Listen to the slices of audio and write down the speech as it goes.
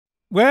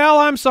Well,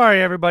 I'm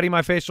sorry, everybody.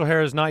 My facial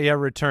hair has not yet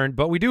returned,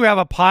 but we do have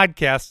a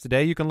podcast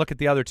today. You can look at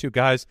the other two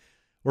guys.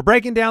 We're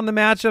breaking down the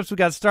matchups. We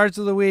got starts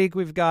of the week.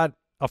 We've got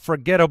a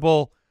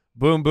forgettable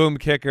boom boom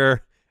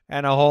kicker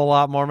and a whole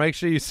lot more. Make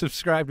sure you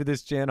subscribe to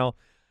this channel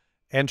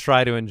and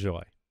try to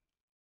enjoy.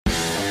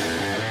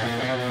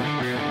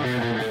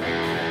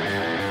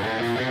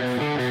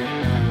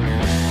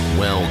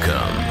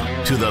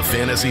 Welcome to the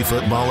Fantasy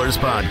Footballers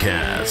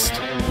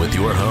Podcast with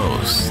your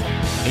hosts,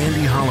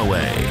 Andy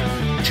Holloway,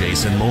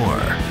 Jason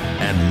Moore,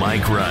 and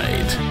Mike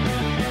Wright.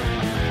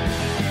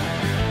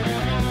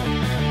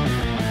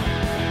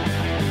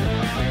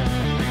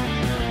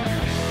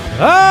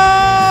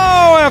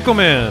 Oh, welcome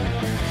in.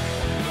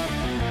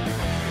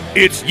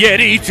 It's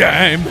Yeti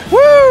time.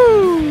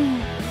 Woo!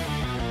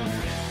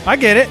 I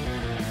get it.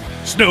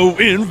 Snow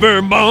in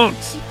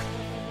Vermont.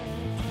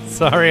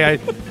 Sorry, I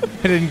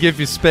didn't give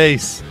you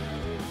space.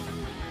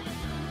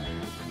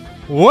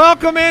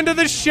 Welcome into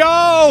the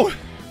show.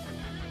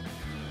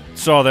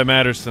 It's all that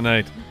matters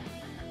tonight.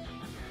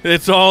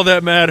 It's all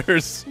that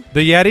matters.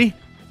 The Yeti?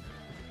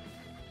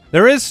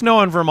 There is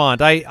snow in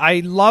Vermont.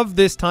 I love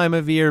this time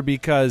of year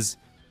because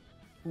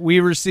we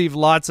receive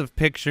lots of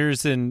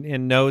pictures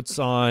and notes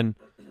on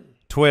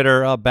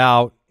Twitter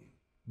about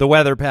the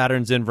weather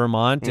patterns in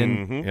Vermont.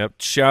 And Yep.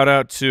 Shout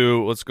out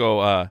to, let's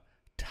go,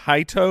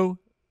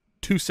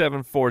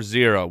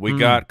 Taito2740. We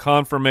got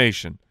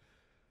confirmation.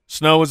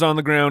 Snow is on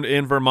the ground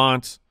in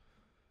Vermont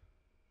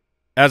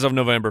as of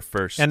November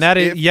 1st. And that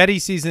is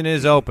Yeti season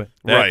is open.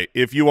 Right.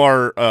 If you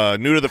are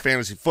new to the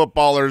fantasy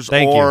footballers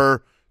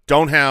or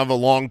don't have a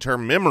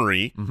long-term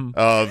memory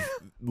of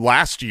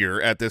last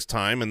year at this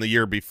time and the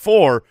year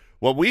before,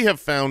 what we have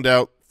found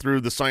out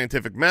through the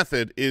scientific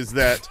method is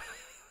that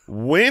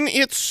when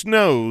it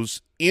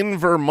snows in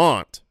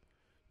Vermont,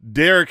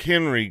 Derrick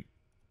Henry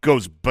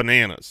goes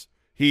bananas.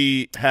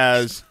 He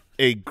has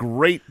a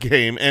great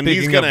game, and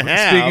he's going to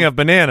have, speaking of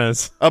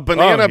bananas, a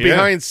banana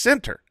behind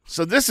center.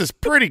 So this is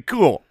pretty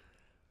cool.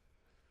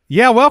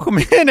 Yeah, welcome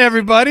in,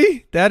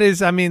 everybody. That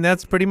is, I mean,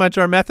 that's pretty much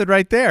our method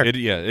right there. It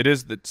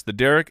is. It's the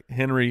Derrick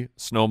Henry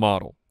snow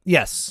model.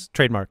 Yes,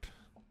 trademarked.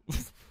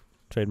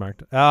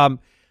 Trademarked.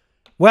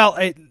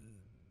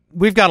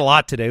 We've got a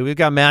lot today. We've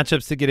got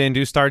matchups to get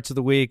into, starts of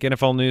the week,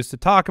 NFL news to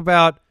talk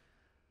about.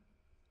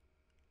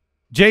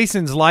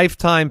 Jason's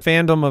lifetime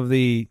fandom of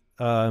the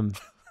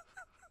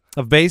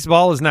of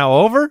baseball is now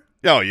over.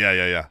 Oh yeah.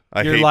 Your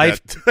hate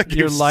life, that.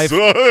 your life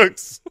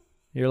sucks.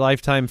 Your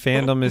lifetime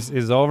fandom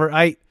is over.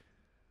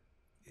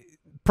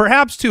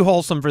 Perhaps too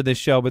wholesome for this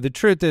show, but the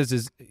truth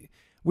is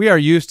we are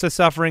used to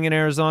suffering in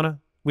Arizona.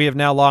 We have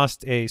now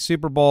lost a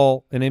Super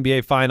Bowl, an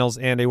NBA Finals,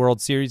 and a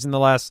World Series in the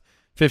last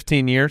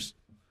 15 years.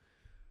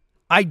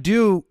 I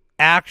do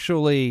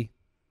actually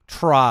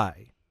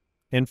try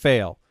and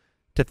fail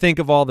to think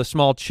of all the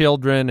small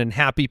children and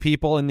happy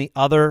people in the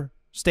other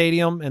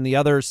stadium and the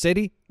other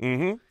city.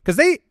 Because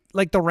they,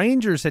 like the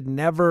Rangers, have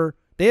never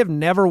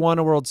won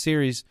a World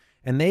Series,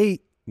 and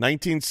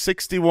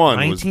 1961.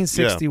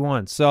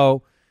 1961.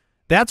 So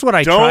that's what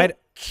I tried.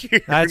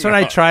 That's what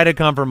I try to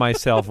comfort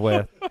myself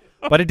with.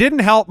 But it didn't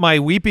help my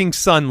weeping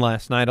son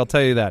last night, I'll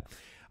tell you that.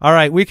 All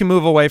right, we can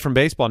move away from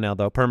baseball now,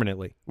 though,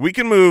 permanently. We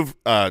can move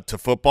to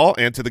football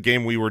and to the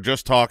game we were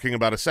just talking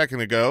about a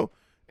second ago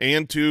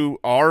and to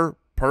our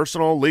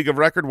personal League of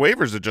Record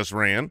waivers that just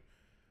ran.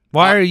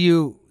 Why are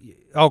you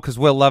 – oh, because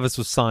Will Levis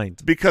was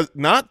signed. Because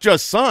not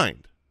just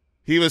signed.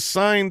 He was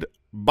signed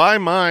by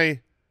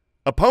my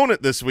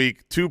opponent this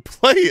week to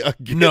play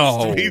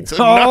against me tonight.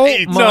 Oh,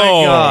 my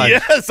God.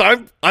 Yes, I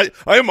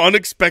am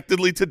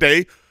unexpectedly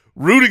today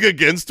rooting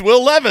against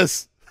Will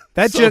Levis.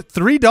 That's just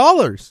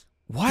 $3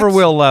 for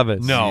Will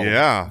Levis. No.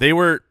 Yeah.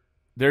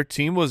 Their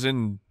team was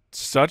in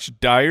such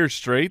dire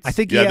straits. I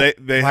think he had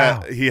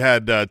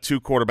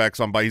two quarterbacks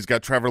on by. He's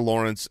got Trevor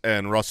Lawrence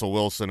and Russell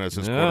Wilson as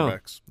his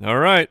quarterbacks. All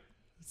right.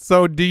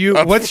 So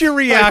what's your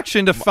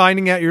reaction to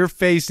finding out you're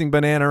facing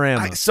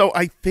Bananarama?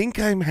 I think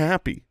I'm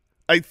happy.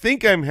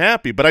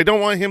 But I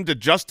don't want him to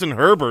Justin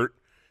Herbert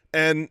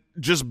and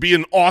just be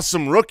an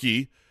awesome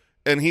rookie,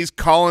 and he's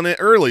calling it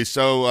early.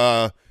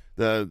 So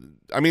the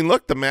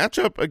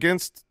matchup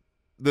against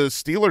the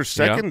Steelers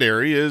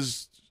secondary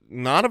is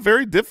not a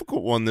very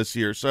difficult one this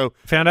year. So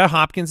found out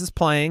Hopkins is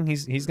playing.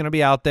 He's going to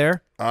be out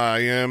there. I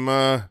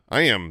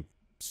am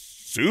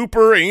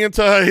super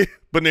anti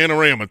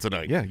Bananarama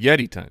tonight. Yeah,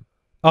 Yeti time.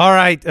 All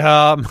right.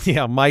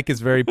 Mike is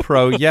very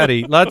pro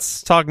Yeti.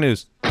 Let's talk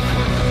news.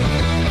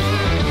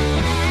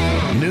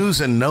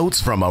 News and notes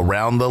from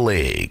around the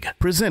league,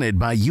 presented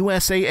by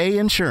USAA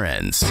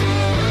Insurance.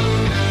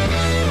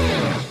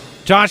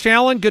 Josh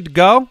Allen, good to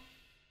go.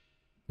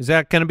 Is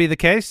that going to be the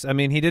case? I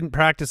mean, he didn't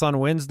practice on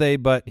Wednesday,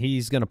 but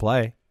he's going to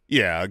play.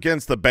 Yeah,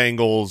 against the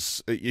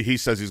Bengals, he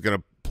says he's going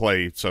to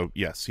play, so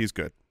yes, he's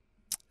good.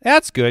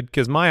 That's good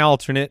because my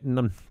alternate in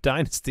the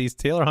dynasty is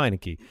Taylor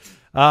Heineke.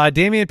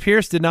 Dameon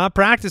Pierce did not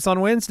practice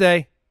on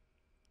Wednesday.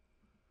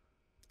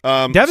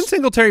 Devin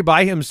Singletary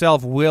by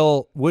himself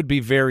would be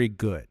very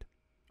good.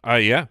 I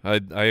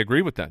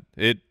agree with that.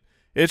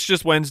 It's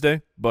just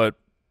Wednesday, but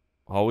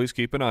Always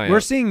keep an eye out. We're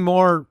seeing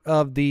more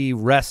of the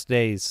rest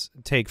days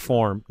take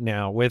form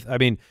now.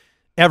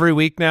 Every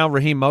week now,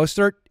 Raheem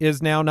Mostert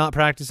is now not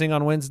practicing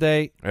on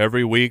Wednesday.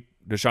 Every week,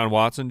 Deshaun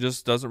Watson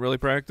just doesn't really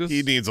practice.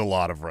 He needs a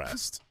lot of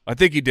rest. I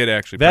think he did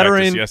actually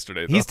practice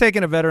yesterday, though. He's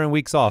taking a veteran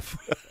weeks off.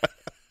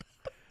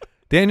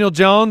 Daniel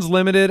Jones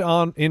limited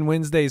in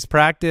Wednesday's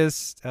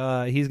practice.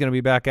 He's going to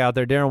be back out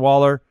there. Darren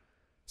Waller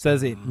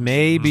says it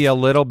may be a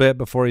little bit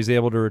before he's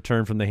able to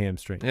return from the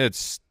hamstring. It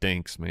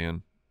stinks,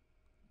 man.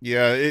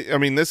 Yeah,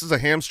 this is a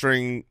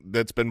hamstring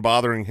that's been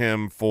bothering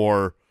him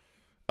for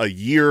a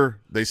year.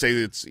 They say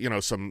it's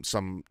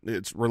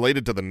it's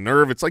related to the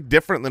nerve. It's like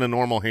different than a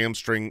normal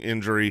hamstring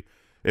injury.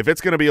 If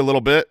it's going to be a little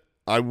bit,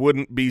 I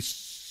wouldn't be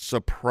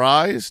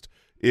surprised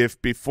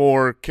if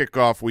before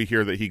kickoff we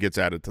hear that he gets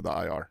added to the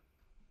IR.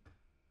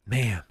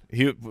 Man,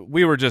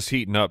 we were just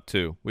heating up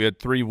too. We had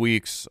 3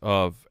 weeks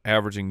of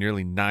averaging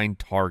nearly 9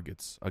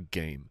 targets a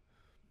game.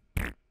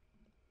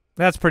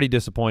 That's pretty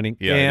disappointing.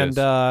 Yeah,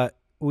 and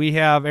we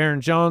have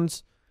Aaron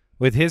Jones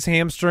with his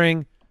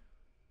hamstring,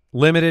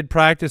 limited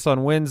practice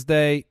on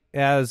Wednesday,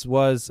 as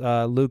was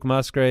Luke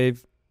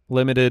Musgrave,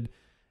 limited.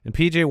 And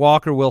P.J.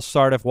 Walker will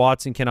start if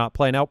Watson cannot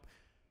play. Now,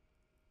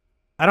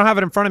 I don't have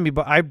it in front of me,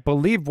 but I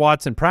believe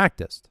Watson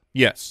practiced.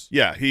 Yes.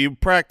 Yeah, he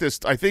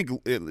practiced, I think,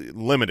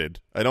 limited.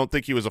 I don't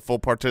think he was a full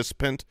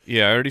participant.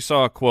 Yeah, I already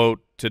saw a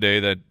quote today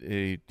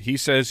that he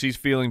says he's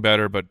feeling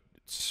better, but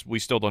we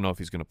still don't know if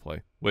he's going to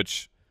play,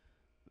 which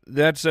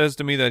that says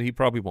to me that he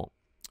probably won't.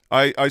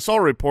 I saw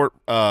a report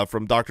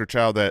from Dr.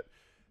 Chow that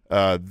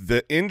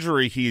the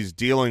injury he's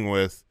dealing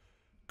with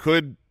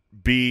could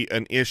be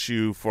an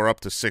issue for up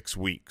to 6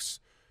 weeks.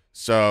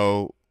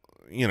 So,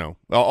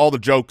 all the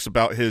jokes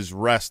about his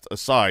rest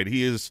aside,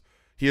 he is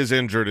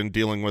injured and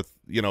dealing with,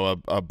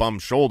 a bum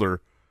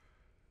shoulder.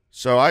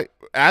 So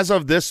as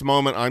of this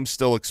moment, I'm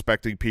still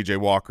expecting P.J.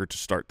 Walker to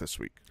start this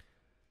week.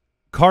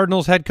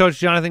 Cardinals head coach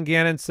Jonathan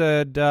Gannon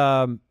said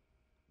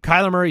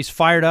Kyler Murray's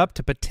fired up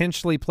to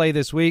potentially play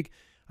this week.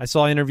 I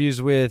saw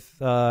interviews with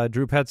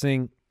Drew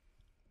Petzing.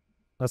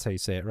 That's how you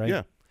say it, right?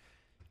 Yeah.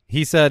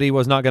 He said he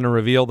was not going to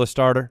reveal the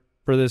starter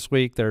for this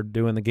week. They're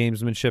doing the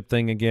gamesmanship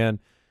thing again.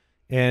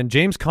 And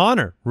James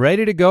Conner,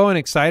 ready to go and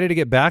excited to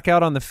get back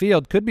out on the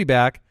field, could be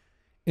back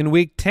in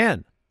week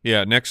 10.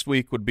 Yeah, next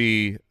week would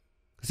be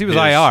 – because he was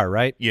IR,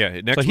 right? Yeah,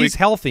 next week. So he's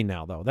healthy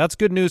now, though. That's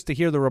good news to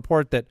hear the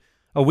report that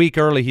a week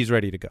early he's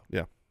ready to go.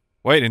 Yeah.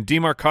 Wait, and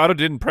DeMarcado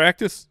didn't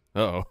practice?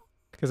 Uh-oh.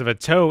 Because of a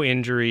toe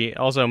injury.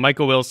 Also,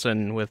 Michael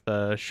Wilson with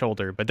a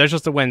shoulder, but that's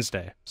just a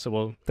Wednesday.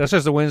 That's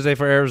just a Wednesday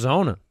for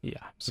Arizona. Yeah.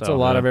 That's a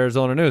lot of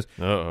Arizona news.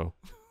 Uh-oh.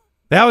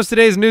 That was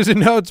today's news and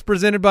notes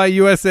presented by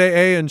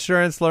USAA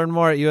Insurance. Learn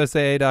more at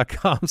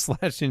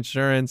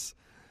usaa.com/insurance.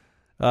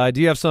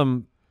 Do you have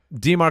some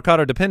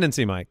DeMarcado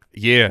dependency, Mike?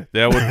 Yeah,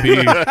 that would be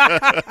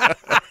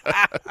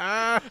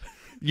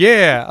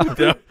yeah.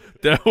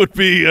 That would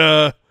be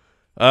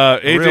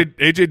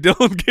AJ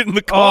Dillon getting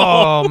the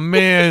call. Oh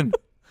man.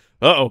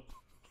 Uh-oh.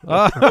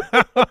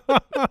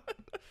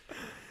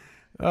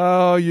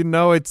 Oh,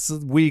 it's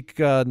week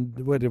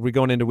what are we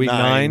going into week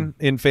 9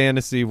 in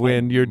fantasy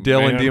when your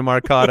Dylan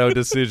DeMarcado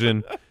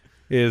decision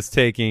is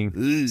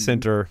taking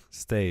center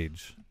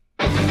stage.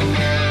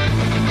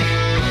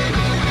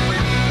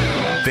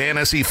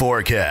 Fantasy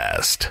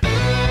Forecast.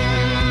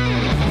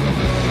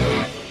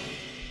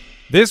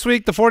 This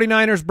week, the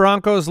 49ers,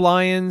 Broncos,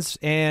 Lions,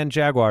 and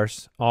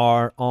Jaguars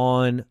are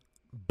on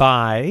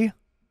bye.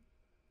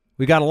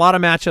 We got a lot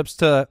of matchups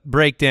to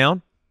break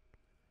down.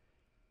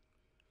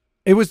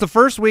 It was the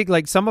first week,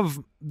 like some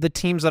of the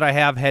teams that I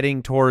have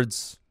heading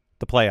towards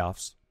the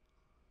playoffs.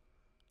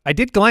 I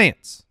did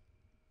glance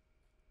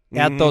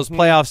at those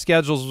playoff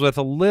schedules with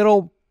a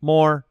little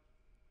more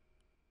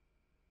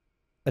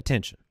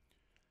attention.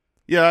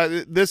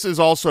 Yeah, this is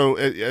also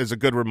as a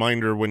good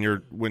reminder when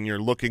you're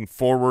looking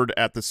forward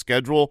at the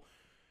schedule.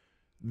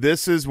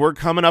 We're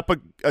coming up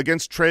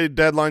against trade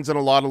deadlines in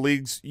a lot of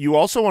leagues. You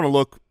also want to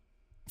look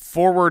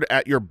forward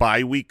at your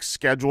bye week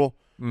schedule.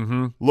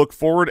 Mm-hmm. Look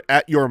forward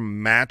at your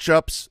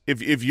matchups.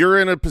 If you're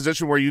in a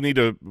position where you need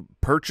to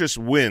purchase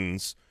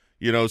wins,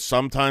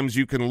 sometimes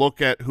you can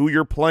look at who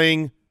you're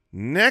playing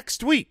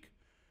next week,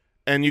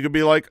 and you could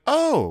be like,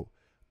 oh,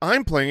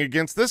 I'm playing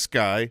against this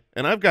guy,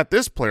 and I've got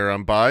this player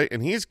on bye,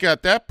 and he's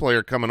got that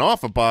player coming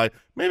off a bye.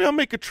 Maybe I'll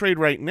make a trade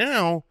right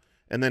now,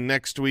 and then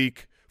next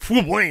week,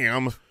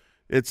 wham,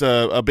 it's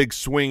a big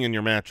swing in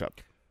your matchup.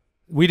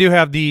 We do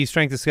have the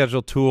strength of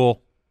schedule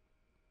tool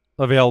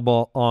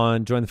available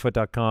on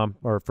jointhefoot.com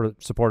or for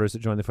supporters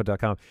at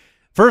jointhefoot.com.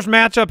 First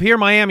matchup here,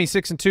 Miami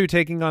 6-2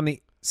 taking on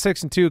the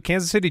 6-2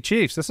 Kansas City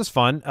Chiefs. This is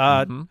fun.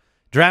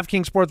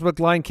 DraftKings Sportsbook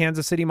line,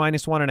 Kansas City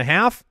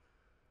 -1.5.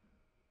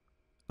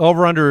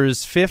 Over-under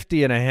is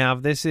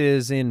 50.5. This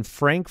is in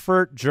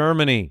Frankfurt,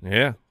 Germany.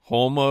 Yeah,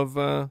 home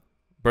of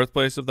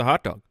birthplace of the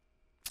hot dog.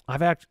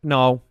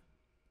 No.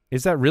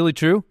 Is that really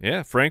true?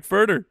 Yeah,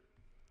 Frankfurter.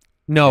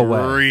 No way.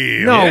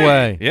 Really? No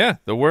way. Yeah,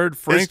 the word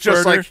Frankfurter. It's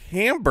just like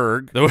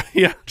Hamburg.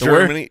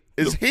 Germany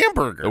is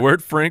hamburger. The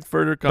word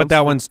Frankfurter comes But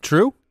that one's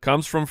true?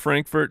 Comes from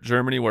Frankfurt,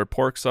 Germany, where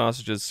pork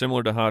sausages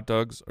similar to hot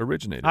dogs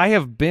originated. I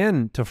have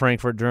been to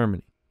Frankfurt,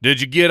 Germany. Did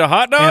you get a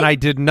hot dog? And I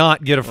did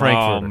not get a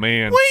Frankfurter. Oh,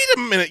 man. Wait a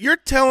minute. You're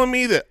telling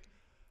me that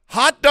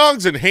hot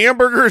dogs and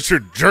hamburgers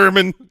are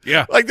German?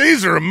 Yeah. Like,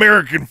 these are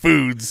American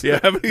foods. Yeah.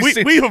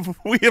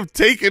 We have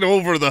taken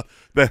over the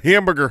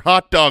hamburger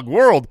hot dog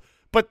world,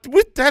 but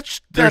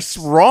that's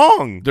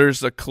wrong.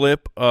 There's a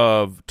clip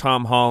of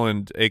Tom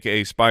Holland,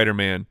 a.k.a.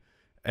 Spider-Man,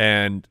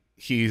 and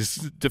he's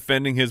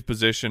defending his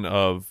position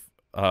of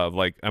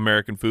like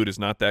American food is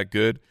not that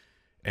good.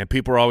 And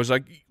people are always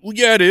like, well,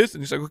 yeah, it is.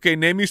 And he's like, okay,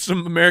 name me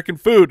some American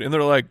food. And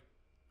they're like,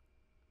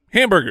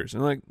 hamburgers.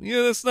 And I'm like,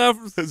 yeah, that's not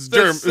 – that's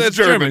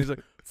German. He's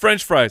like,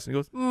 French fries. And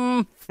he goes,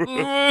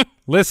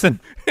 Listen.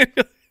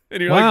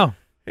 And you're like,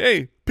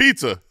 hey,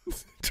 pizza.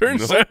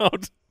 Turns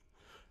out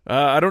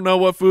I don't know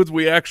what foods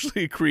we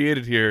actually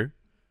created here.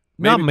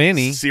 Not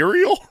many.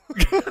 Cereal?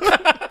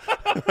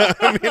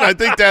 I mean, I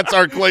think that's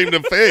our claim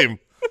to fame.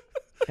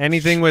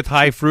 Anything with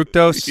high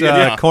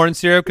fructose corn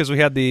syrup because we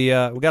got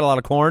a lot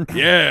of corn.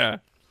 Yeah.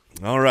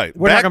 All right.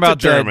 We're Back talking about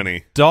to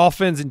Germany.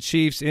 Dolphins and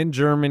Chiefs in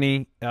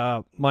Germany.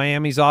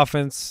 Miami's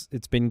offense,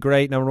 it's been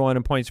great. Number 1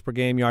 in points per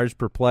game, yards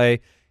per play.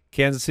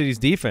 Kansas City's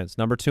defense,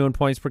 number 2 in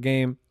points per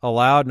game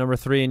allowed, number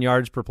 3 in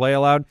yards per play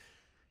allowed.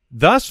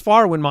 Thus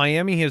far, when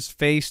Miami has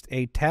faced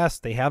a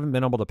test, they haven't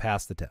been able to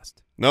pass the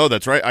test. No,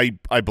 that's right.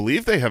 I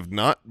believe they have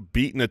not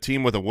beaten a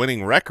team with a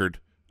winning record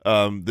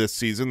this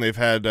season. They've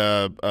had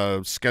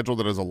a schedule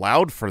that has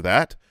allowed for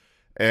that,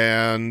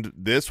 and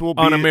this will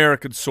be on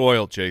American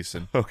soil,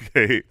 Jason.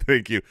 Okay,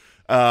 thank you.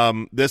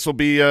 This will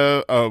be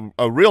a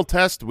real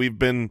test. We've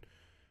been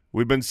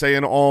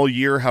saying all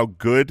year how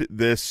good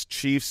this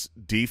Chiefs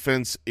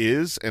defense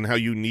is and how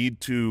you need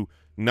to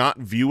not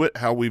view it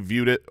how we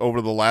viewed it over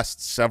the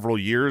last several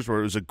years, where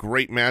it was a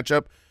great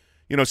matchup.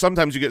 You know,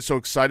 sometimes you get so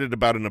excited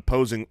about an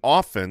opposing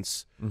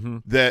offense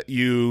that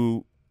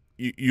you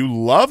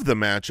love the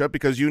matchup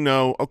because you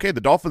know, okay,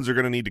 the Dolphins are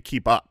going to need to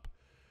keep up.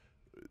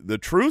 The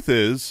truth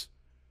is,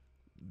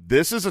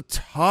 this is a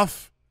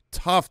tough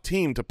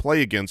team to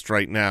play against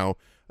right now.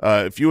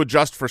 If you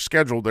adjust for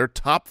schedule, they're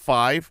top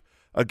 5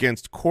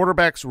 against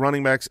quarterbacks,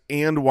 running backs,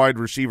 and wide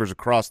receivers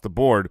across the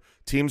board.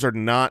 Teams are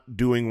not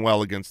doing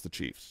well against the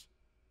Chiefs.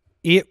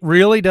 It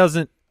really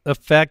doesn't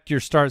affect your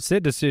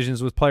start-sit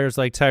decisions with players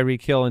like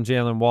Tyreek Hill and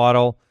Jalen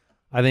Waddle.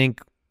 I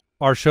think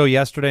our show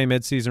yesterday,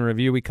 midseason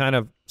review, we kind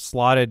of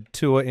slotted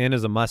Tua in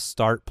as a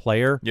must-start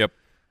player. Yep.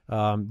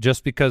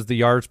 Just because the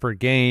yards per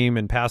game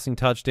and passing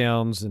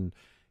touchdowns and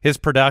his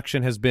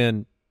production has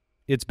been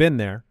 – it's been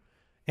there.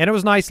 And it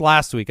was nice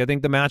last week. I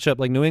think the matchup,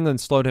 like New England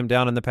slowed him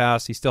down in the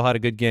past. He still had a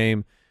good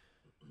game.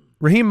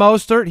 Raheem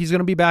Mostert, he's going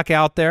to be back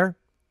out there.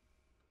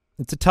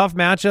 It's a tough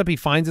matchup. He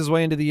finds his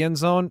way into the end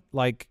zone.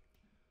 Like,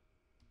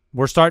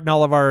 we're starting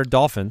all of our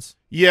Dolphins.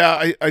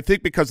 Yeah, I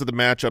think because of the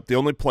matchup, the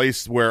only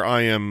place where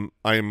I am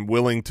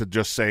willing to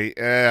just say,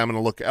 I'm going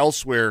to look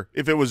elsewhere.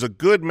 If it was a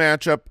good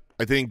matchup,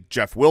 I think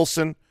Jeff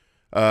Wilson,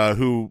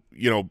 who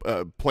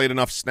played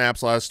enough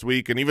snaps last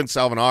week, and even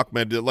Salvin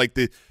Ahmed, like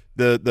this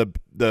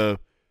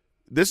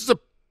is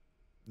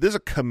a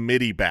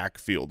committee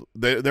backfield.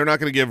 They're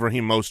not going to give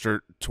Raheem Mostert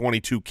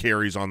 22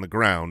 carries on the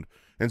ground,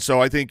 and so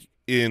I think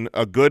in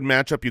a good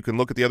matchup, you can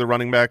look at the other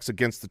running backs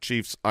against the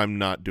Chiefs. I'm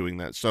not doing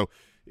that, so.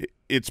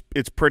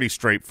 It's pretty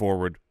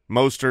straightforward.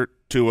 Mostert,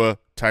 Tua,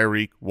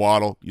 Tyreek,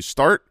 Waddle. You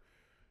start,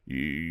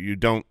 you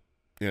don't,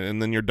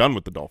 and then you're done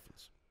with the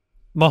Dolphins.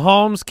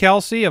 Mahomes,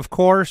 Kelsey, of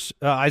course.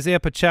 Isaiah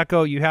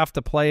Pacheco, you have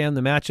to play him.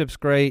 The matchup's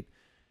great.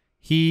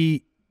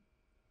 It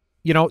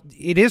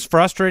is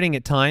frustrating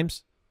at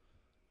times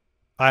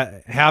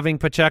having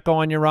Pacheco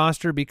on your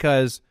roster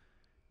because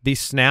the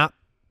snap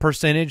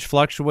percentage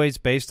fluctuates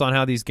based on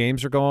how these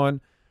games are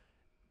going.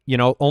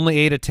 Only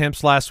 8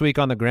 attempts last week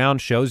on the ground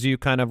shows you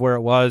kind of where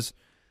it was.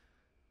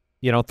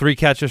 3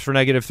 catches for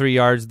 -3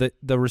 yards.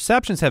 The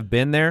receptions have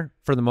been there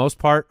for the most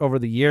part over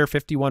the year,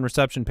 51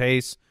 reception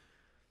pace.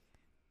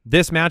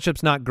 This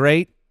matchup's not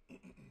great.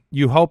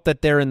 You hope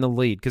that they're in the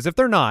lead because if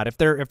they're not, if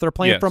they're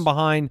playing from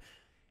behind,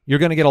 you're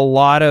going to get a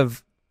lot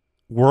of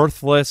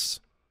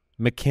worthless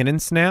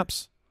McKinnon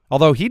snaps.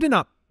 Although he did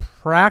not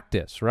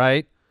practice,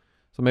 right?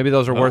 So maybe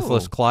those are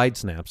worthless Clyde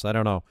snaps. I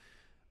don't know.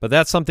 But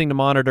that's something to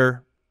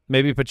monitor.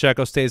 Maybe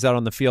Pacheco stays out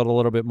on the field a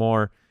little bit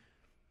more.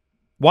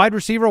 Wide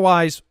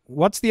receiver-wise,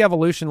 what's the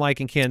evolution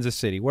like in Kansas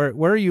City? Where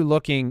are you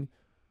looking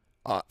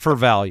for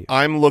value?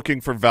 I'm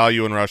looking for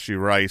value in Rashee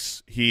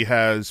Rice. He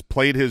has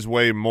played his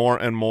way more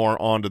and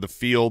more onto the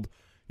field.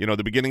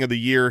 The beginning of the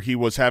year, he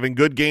was having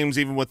good games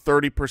even with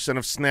 30%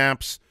 of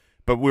snaps,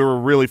 but we were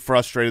really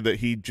frustrated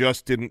that he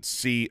just didn't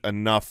see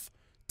enough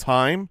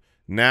time.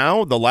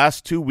 Now, the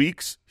last 2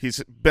 weeks,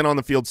 he's been on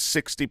the field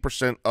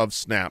 60% of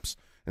snaps,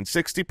 and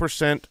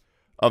 60%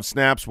 of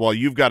snaps, while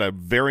you've got a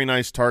very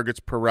nice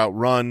targets per route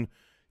run,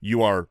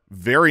 you are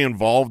very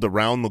involved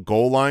around the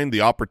goal line.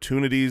 The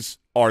opportunities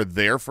are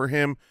there for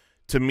him.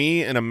 To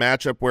me, in a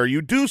matchup where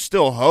you do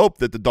still hope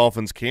that the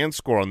Dolphins can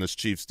score on this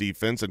Chiefs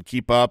defense and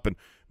keep up and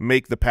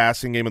make the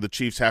passing game of the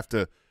Chiefs have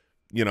to,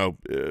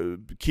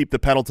 keep the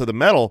pedal to the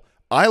metal,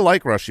 I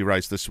like Rashee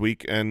Rice this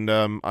week, and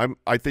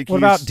I think. What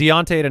about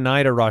Deontay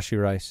tonight or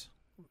Rashee Rice?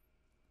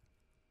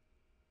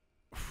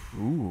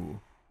 Ooh,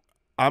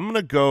 I'm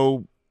gonna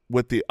go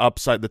with the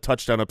upside, the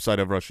touchdown upside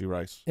of Rashee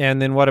Rice.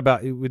 And then what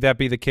about, would that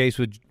be the case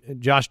with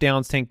Josh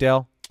Downs, Tank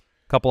Dell,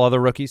 a couple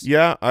other rookies?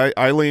 Yeah,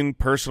 I lean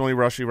personally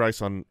Rashee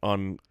Rice on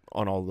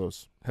all of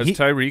those. Has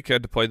Tyreek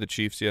had to play the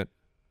Chiefs yet?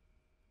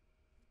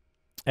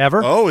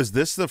 Ever? Oh, is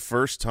this the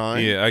first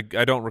time? Yeah,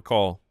 I don't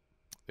recall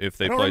if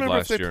they played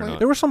last year or not.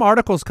 There were some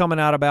articles coming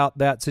out about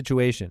that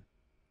situation.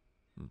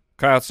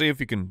 Kyle, see if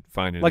you can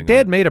find it. Like they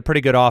had made a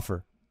pretty good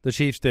offer, the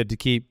Chiefs did, to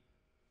keep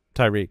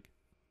Tyreek.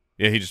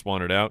 Yeah, he just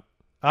wanted out.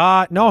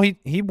 No,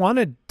 he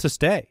wanted to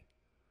stay,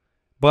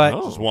 but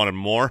just wanted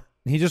more.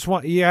 He just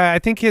I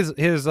think his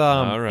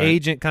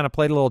agent kind of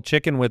played a little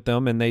chicken with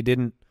them, and they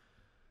didn't.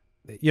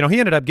 You know, he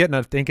ended up getting,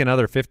 I think,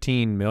 another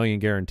 $15 million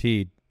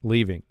guaranteed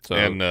leaving. So,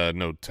 and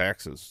no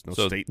taxes, no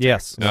state taxes.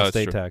 Yes, no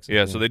state taxes.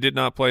 Yeah, so they did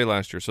not play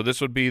last year. So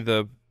this would be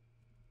the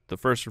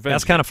first revenge.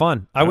 That's kind of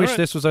fun. I wish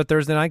this was our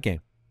Thursday night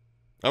game.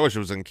 I wish it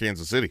was in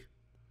Kansas City.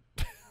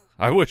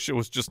 I wish it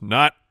was just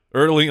not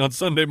early on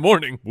Sunday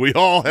morning. We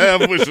all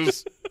have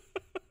wishes.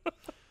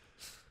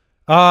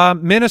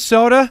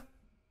 Minnesota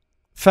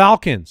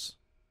Falcons.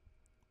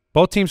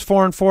 Both teams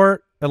 4-4.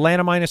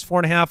 Atlanta minus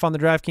 4.5 on the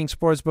DraftKings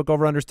Sportsbook,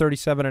 over under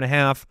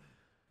 37.5.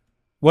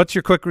 What's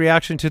your quick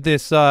reaction to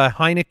this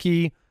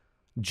Heineke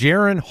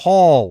Jaron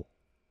Hall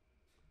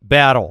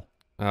battle?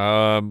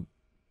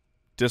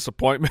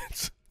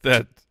 Disappointments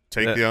that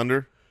take the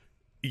under.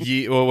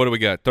 Well, what do we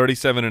got?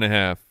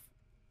 37.5.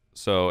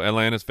 So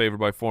Atlanta's favored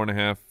by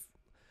 4.5.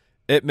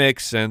 It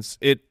makes sense.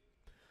 The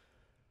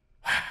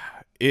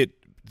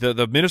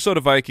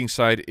Minnesota Vikings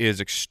side is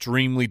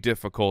extremely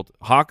difficult.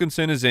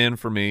 Hawkinson is in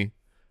for me.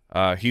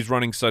 He's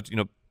running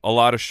a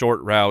lot of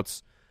short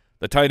routes.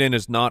 The tight end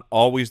is not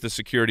always the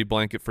security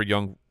blanket for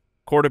young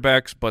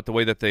quarterbacks, but the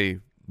way that they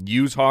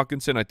use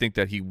Hawkinson, I think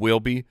that he will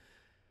be.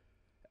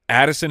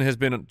 Addison has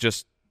been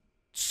just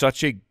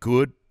such a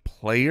good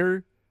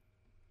player.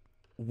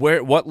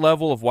 What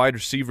level of wide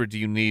receiver do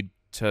you need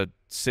to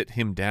sit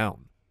him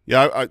down?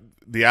 Yeah,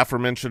 the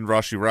aforementioned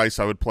Rashee Rice,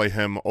 I would play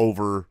him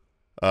over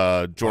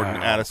Jordan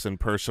Addison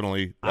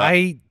personally.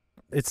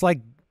 It's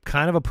like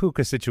kind of a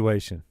Puka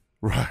situation,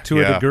 right? To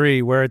a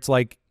degree, where it's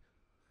like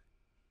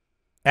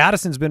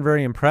Addison's been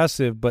very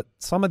impressive, but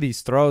some of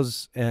these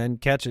throws and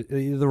catches,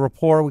 the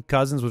rapport with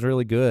Cousins was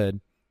really good.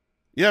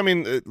 Yeah, I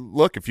mean,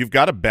 look, if you've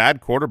got a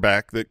bad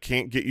quarterback that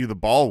can't get you the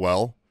ball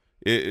well,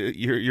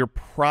 you're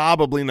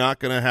probably not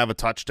going to have a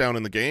touchdown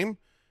in the game,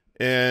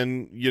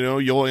 and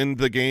you'll end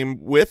the game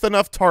with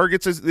enough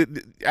targets.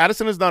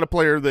 Addison is not a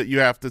player that you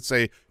have to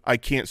say, I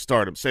can't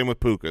start him. Same with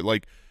Puka.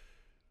 Like,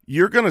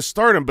 you're going to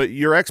start him, but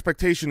your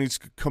expectation needs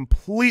to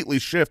completely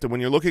shift, and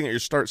when you're looking at your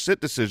start-sit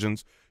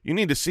decisions, you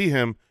need to see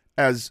him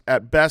as,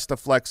 at best, a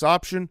flex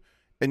option,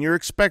 and you're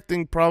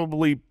expecting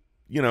probably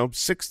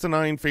 6 to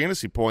 9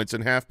 fantasy points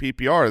in half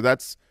PPR.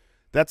 That's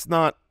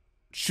not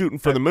shooting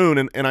for the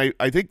moon, and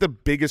I think the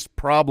biggest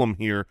problem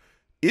here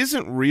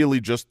isn't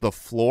really just the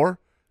floor,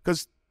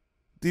 because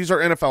these are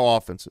NFL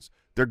offenses.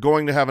 They're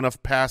going to have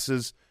enough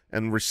passes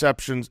and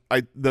receptions.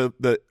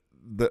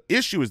 The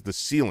issue is the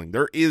ceiling.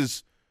 There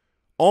is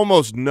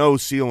almost no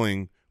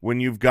ceiling when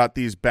you've got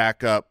these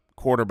backup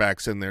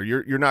quarterbacks in there.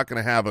 You're not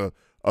going to have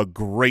a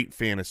great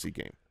fantasy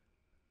game.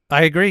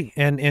 I agree,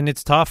 and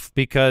it's tough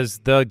because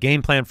the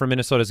game plan for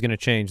Minnesota is going to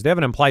change. They have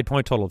an implied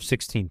point total of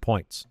 16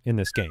 points in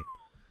this game.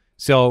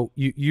 So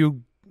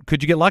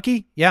could you get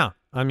lucky? Yeah.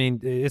 I mean,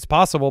 it's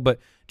possible, but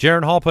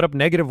Jaron Hall put up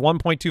negative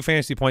 1.2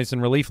 fantasy points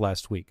in relief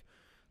last week.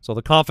 So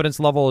the confidence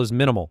level is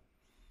minimal.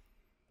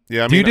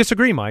 Yeah. Do you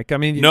disagree, Mike? I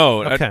mean,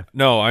 no. Okay.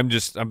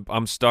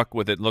 I'm stuck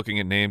with it looking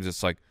at names.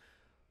 It's like,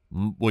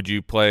 would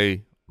you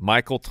play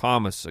Michael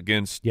Thomas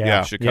against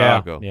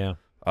Chicago?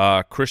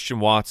 Yeah. Christian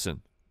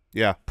Watson.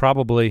 Yeah.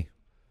 Probably.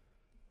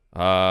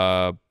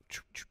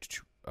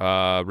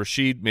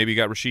 Rashid, maybe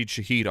got Rashid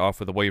Shaheed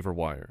off of the waiver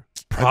wire.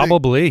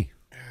 Probably.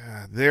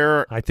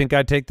 I think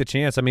I'd take the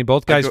chance. I mean,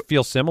 both guys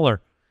feel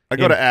similar. I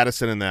go to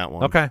Addison in that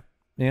one. Okay.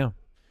 Yeah.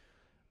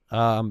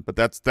 But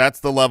that's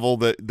the level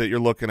that you're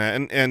looking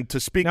at. And to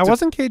speak now,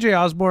 wasn't KJ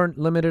Osborne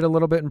limited a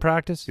little bit in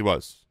practice? He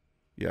was.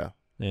 Yeah.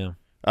 Yeah.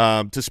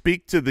 To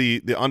speak to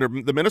the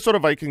Minnesota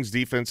Vikings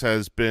defense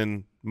has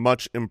been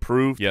much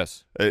improved.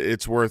 Yes.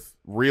 It's worth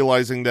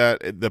realizing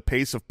that the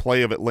pace of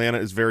play of Atlanta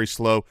is very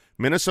slow.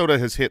 Minnesota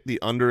has hit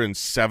the under in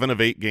 7 of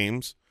 8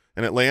 games,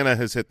 and Atlanta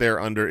has hit their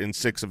under in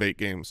 6 of 8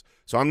 games.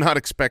 So I'm not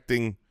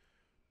expecting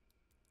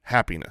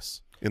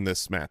happiness in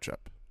this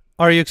matchup.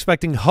 Are you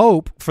expecting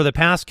hope for the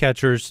pass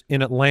catchers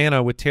in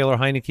Atlanta with Taylor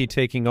Heineke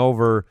taking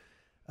over?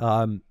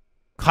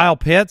 Kyle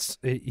Pitts,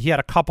 he had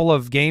a couple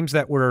of games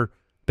that were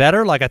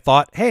better. Like I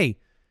thought, hey,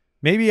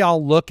 maybe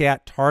I'll look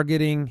at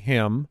targeting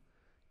him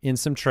in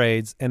some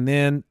trades, and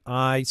then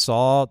I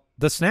saw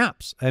the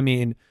snaps. I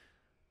mean,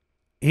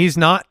 he's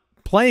not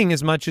playing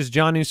as much as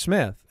Jonnu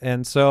Smith,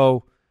 and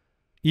so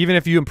even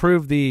if you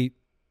improve the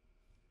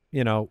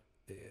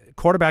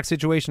quarterback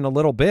situation a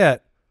little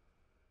bit,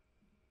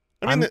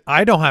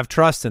 I don't have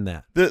trust in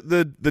that.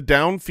 The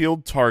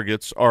downfield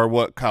targets are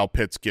what Kyle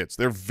Pitts gets.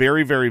 They're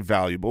very, very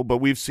valuable, but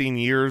we've seen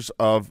years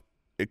of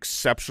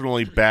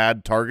exceptionally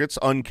bad targets,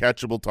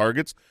 uncatchable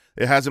targets.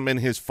 It hasn't been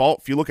his fault.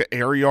 If you look at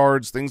air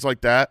yards, things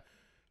like that,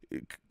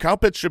 Kyle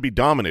Pitts should be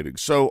dominating.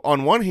 So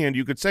on one hand,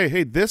 you could say,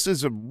 hey, this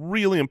is a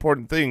really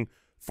important thing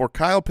for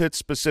Kyle Pitts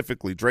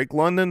specifically. Drake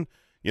London,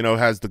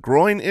 has the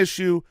groin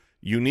issue.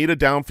 You need a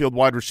downfield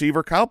wide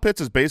receiver. Kyle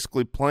Pitts is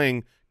basically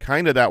playing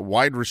kind of that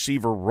wide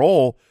receiver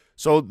role.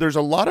 So there's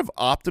a lot of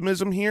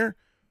optimism here,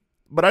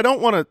 but I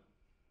don't want to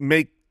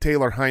make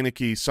Taylor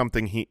Heineke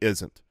something he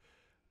isn't.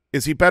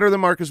 Is he better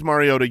than Marcus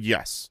Mariota?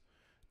 Yes.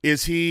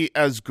 Is he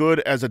as good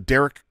as a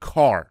Derek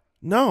Carr?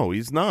 No,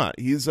 he's not.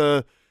 He's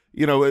I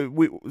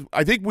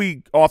think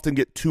we often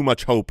get too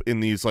much hope in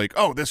these, like,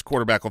 oh, this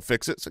quarterback will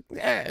fix it. It's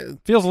like,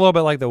 Feels a little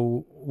bit like the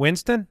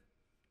Winston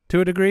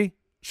to a degree.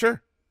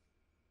 Sure.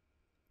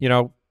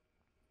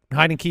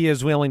 Heineke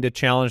is willing to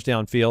challenge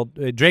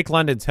downfield. Drake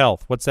London's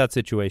health, what's that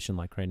situation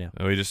like right now?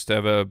 We just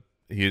have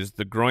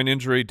the groin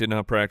injury, did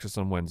not practice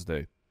on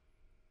Wednesday.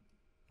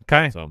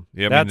 Okay. So,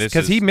 yeah, that's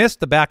because he missed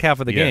the back half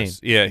of the game.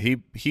 Yeah,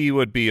 he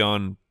would be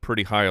on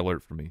pretty high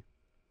alert for me.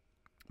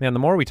 Man, the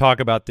more we talk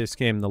about this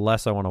game, the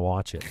less I want to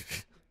watch it.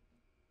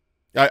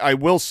 I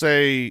will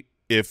say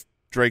if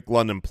Drake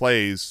London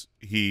plays,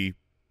 he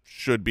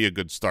should be a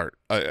good start.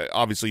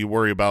 Obviously, you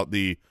worry about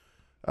the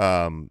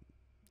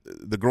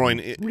groin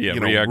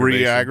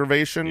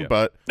re-aggravation, yeah.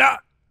 But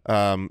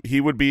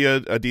he would be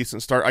a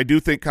decent start. I do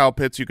think Kyle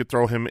Pitts, you could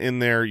throw him in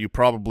there. You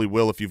probably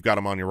will if you've got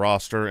him on your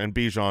roster. And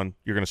Bijan,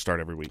 you're going to start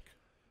every week.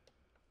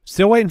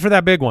 Still waiting for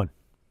that big one.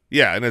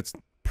 Yeah, and it's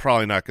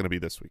probably not going to be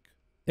this week.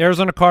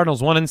 Arizona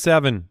Cardinals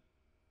 1-7,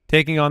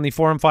 taking on the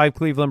 4-5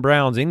 Cleveland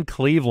Browns in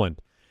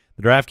Cleveland.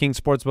 The DraftKings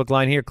Sportsbook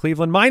line here,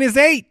 Cleveland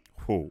 -8.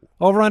 Ooh.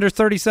 Over under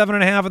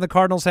 37.5, and the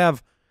Cardinals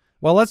have,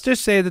 well, let's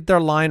just say that their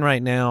line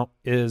right now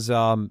is,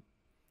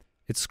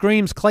 it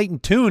screams Clayton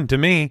Tune to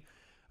me.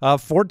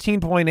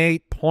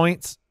 14.8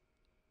 points.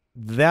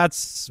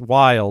 That's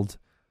wild.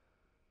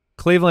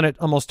 Cleveland at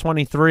almost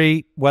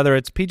 23. Whether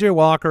it's P.J.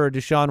 Walker or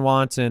Deshaun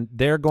Watson,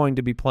 they're going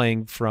to be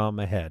playing from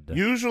ahead.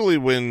 Usually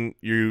when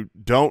you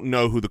don't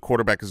know who the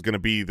quarterback is going to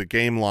be, the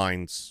game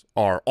lines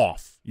are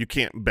off. You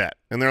can't bet.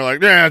 And they're like,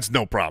 it's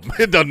no problem.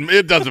 It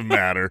doesn't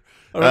matter.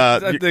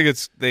 I think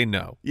they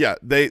know. Yeah,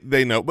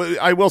 they know. But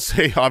I will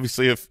say,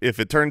 obviously, if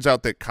it turns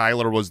out that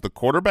Kyler was the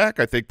quarterback,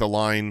 I think the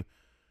line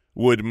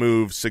would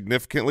move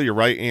significantly. You're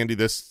right, Andy.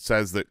 This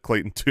says that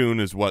Clayton Tune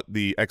is what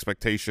the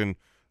expectation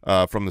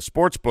from the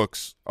sports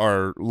books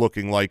are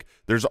looking like.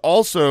 There's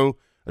also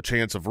a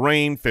chance of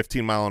rain,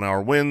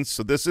 15-mile-an-hour winds.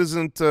 So this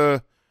isn't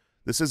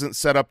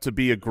set up to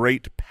be a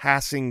great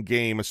passing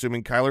game,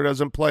 assuming Kyler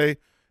doesn't play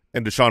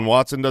and Deshaun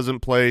Watson doesn't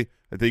play.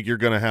 I think you're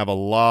going to have a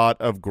lot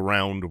of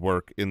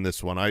groundwork in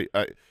this one.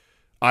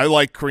 I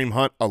like Kareem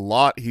Hunt a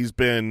lot. He's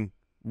been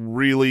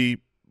really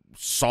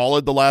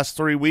solid the last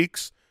 3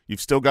 weeks. You've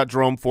still got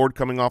Jerome Ford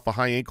coming off a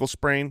high ankle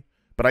sprain,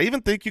 but I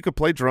even think you could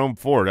play Jerome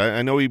Ford.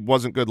 I know he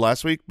wasn't good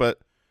last week, but,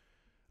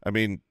 I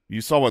mean,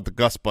 you saw what the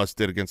Gus Bus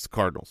did against the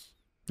Cardinals.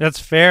 That's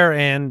fair,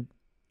 and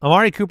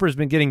Amari Cooper has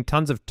been getting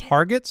tons of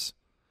targets.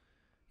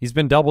 He's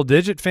been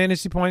double-digit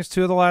fantasy points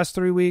 2 of the last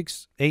 3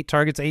 weeks, 8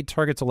 targets,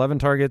 11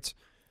 targets.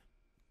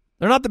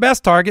 They're not the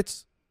best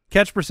targets.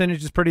 Catch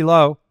percentage is pretty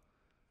low,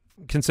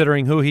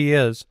 considering who he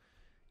is.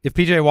 If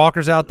P.J.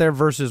 Walker's out there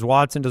versus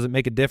Watson, does it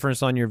make a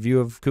difference on your view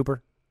of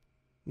Cooper?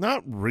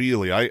 Not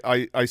really.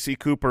 I see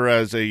Cooper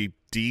as a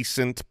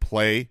decent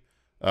play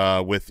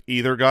with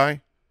either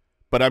guy.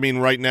 But, I mean,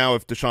 right now,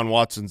 if Deshaun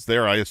Watson's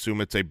there, I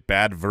assume it's a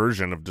bad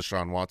version of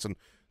Deshaun Watson,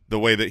 the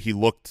way that he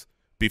looked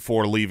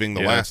before leaving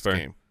the last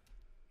game.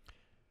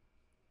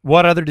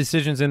 What other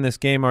decisions in this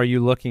game are you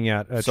looking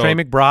at? Trey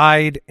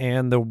McBride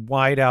and the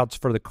wideouts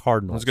for the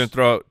Cardinals. I was going to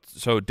throw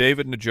out,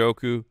 David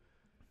Njoku,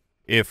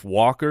 if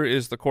Walker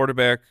is the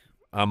quarterback,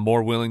 I'm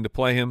more willing to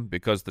play him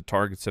because the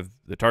target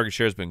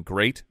share has been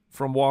great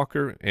from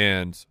Walker,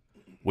 and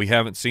we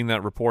haven't seen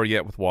that rapport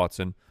yet with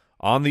Watson.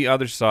 On the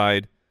other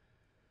side,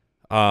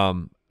 I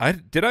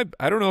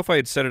don't know if I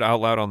had said it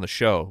out loud on the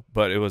show,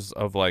 but it was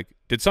of like,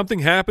 did something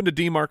happen to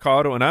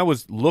DeMarcado? And I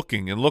was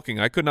looking and looking.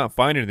 I could not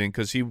find anything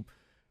because he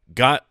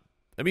got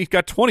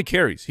 20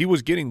 carries. He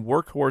was getting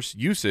workhorse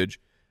usage,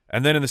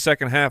 and then in the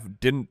second half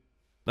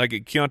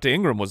Keontae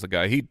Ingram was the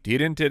guy. He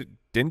didn't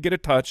get a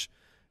touch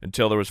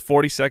until there was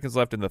 40 seconds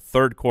left in the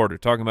third quarter,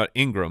 talking about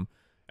Ingram,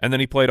 and then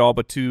he played all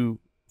but 2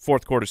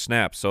 fourth-quarter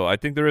snaps. So I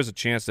think there is a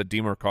chance that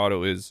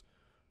DeMarcado is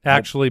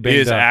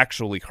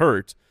actually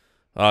hurt.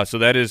 So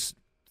that is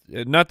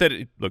not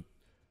that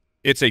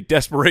it's a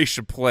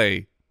desperation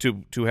play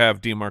to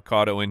have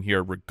DeMarcado in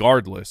here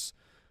regardless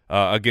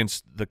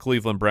against the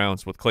Cleveland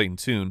Browns with Clayton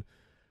Tune.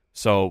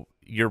 So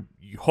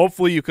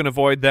hopefully you can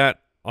avoid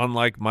that,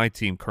 unlike my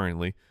team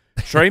currently.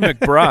 Trey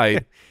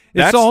McBride.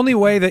 It's the only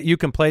way that you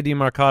can play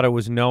DeMarcado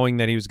was knowing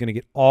that he was going to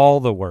get all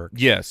the work.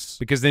 Yes.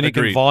 Because then he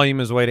can volume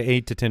his way to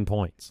 8 to 10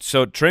 points.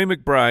 So Trey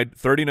McBride,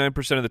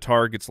 39% of the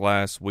targets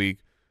last week,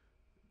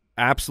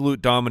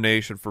 absolute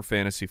domination for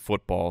fantasy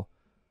football.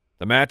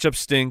 The matchup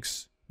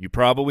stinks. You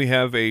probably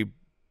have a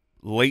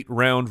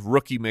late-round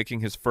rookie making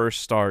his first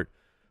start.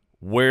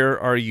 Where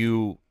are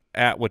you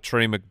at with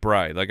Trey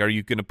McBride? Like, are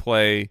you going to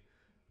play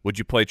 – would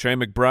you play Trey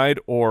McBride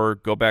or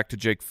go back to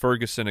Jake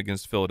Ferguson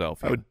against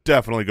Philadelphia? I would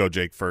definitely go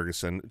Jake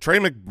Ferguson. Trey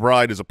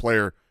McBride is a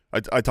player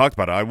I talked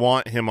about it. I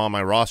want him on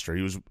my roster.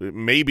 He was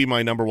maybe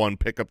my number one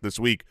pickup this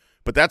week,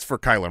 but that's for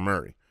Kyler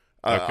Murray.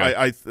 Okay.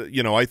 I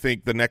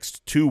think the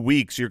next 2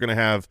 weeks you're going to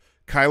have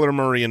Kyler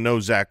Murray and no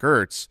Zach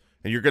Ertz,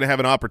 and you're going to have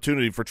an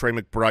opportunity for Trey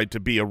McBride to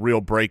be a real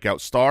breakout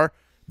star.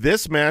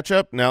 This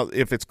matchup, now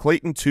if it's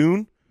Clayton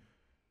Tune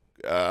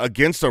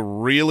against a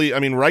really – I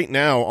mean, right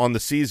now on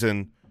the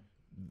season,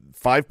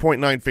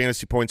 5.9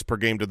 fantasy points per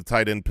game to the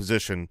tight end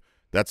position.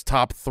 That's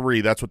top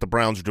 3. That's what the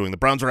Browns are doing. The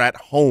Browns are at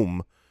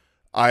home.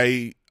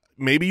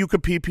 Maybe you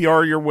could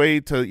PPR your way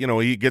to,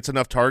 he gets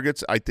enough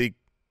targets. I think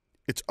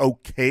it's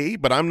okay,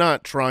 but I'm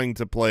not trying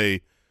to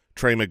play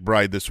Trey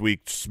McBride this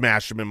week,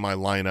 smash him in my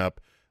lineup.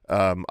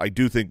 I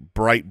do think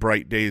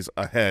bright days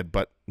ahead,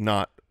 but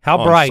not How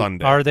on bright?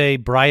 Sunday. Are they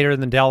brighter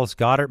than Dallas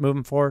Goedert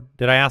moving forward?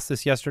 Did I ask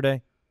this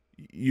yesterday?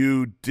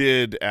 You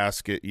did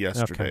ask it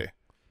yesterday. Okay.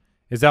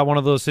 Is that one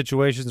of those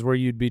situations where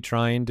you'd be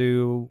trying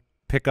to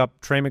pick up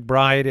Trey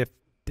McBride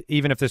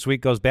even if this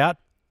week goes bad?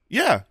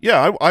 Yeah,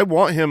 I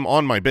want him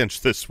on my bench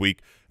this week.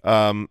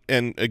 And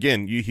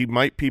again, he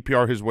might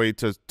PPR his way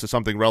to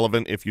something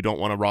relevant if you don't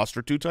want to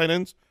roster 2 tight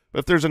ends. But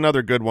if there's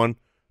another good one,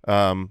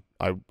 I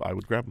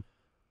would grab him.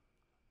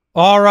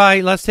 All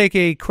right, let's take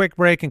a quick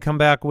break and come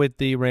back with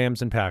the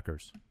Rams and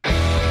Packers.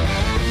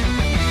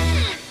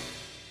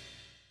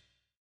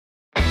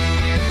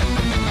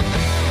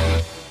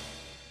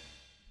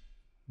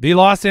 The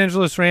Los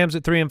Angeles Rams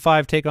at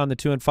 3-5 take on the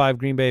 2-5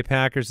 Green Bay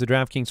Packers. The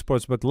DraftKings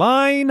Sportsbook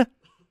line,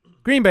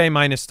 Green Bay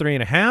minus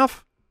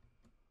 3.5.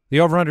 The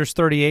over/under is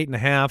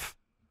 38.5.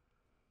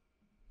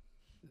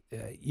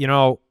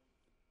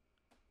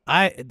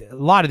 A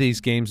lot of these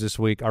games this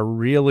week are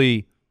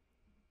really,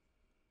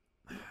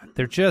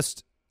 they're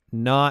just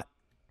not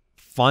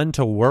fun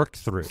to work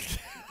through.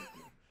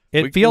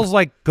 It feels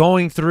like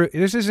going through.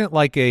 This isn't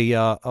like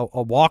a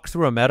walk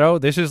through a meadow.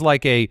 This is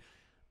like a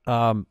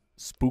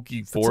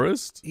spooky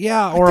forest?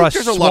 Or a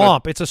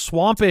swamp. It's a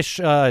swampish.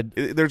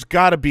 There's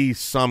got to be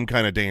some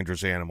kind of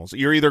dangerous animals.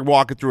 You're either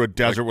walking through a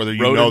desert where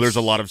there's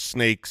a lot of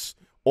snakes,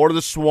 or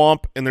the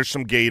swamp and there's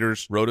some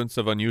gators. Rodents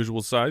of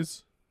unusual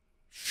size?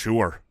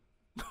 Sure.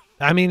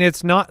 I mean,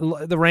 it's not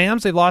the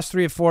Rams. They lost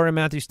 3 of 4, and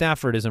Matthew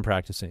Stafford isn't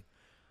practicing.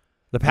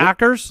 The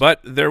Packers,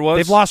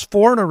 they've lost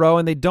 4 in a row,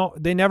 and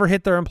they never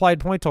hit their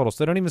implied point totals.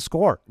 They don't even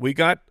score. We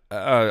got,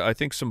 I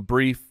think, some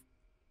brief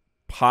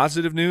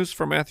positive news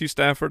for Matthew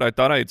Stafford. I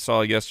thought I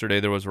saw yesterday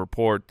there was a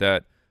report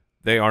that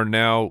they are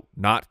now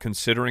not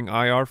considering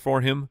IR for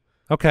him.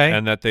 Okay.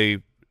 And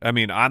that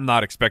I'm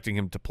not expecting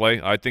him to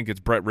play. I think it's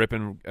Brett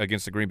Rippon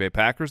against the Green Bay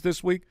Packers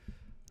this week.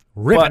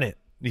 Ripping it.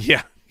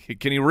 Yeah.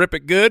 Can he rip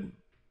it good?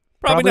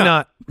 Probably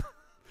not.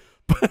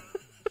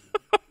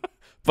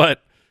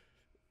 But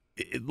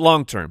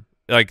long term,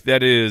 like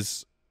that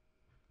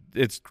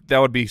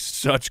would be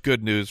such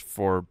good news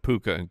for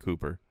Puka and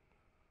Cooper.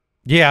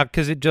 Yeah,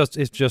 because it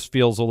just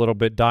feels a little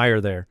bit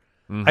dire there.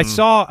 Mm-hmm. I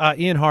saw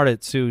Ian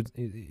Hartitz, who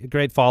a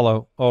great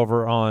follow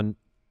over on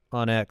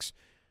X.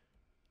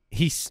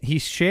 He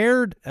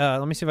shared.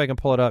 Let me see if I can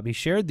pull it up. He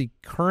shared the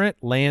current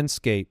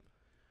landscape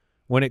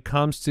when it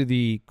comes to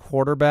the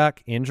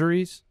quarterback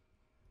injuries.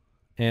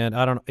 And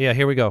I don't know. Yeah,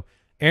 here we go.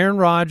 Aaron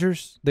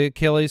Rodgers, the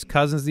Achilles.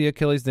 Cousins, the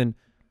Achilles. Then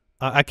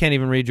I can't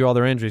even read you all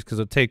their injuries because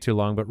it'll take too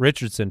long. But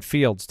Richardson,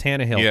 Fields,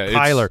 Tannehill,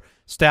 Kyler,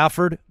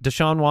 Stafford,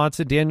 Deshaun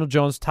Watson, Daniel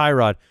Jones,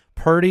 Tyrod,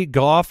 Purdy,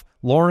 Goff,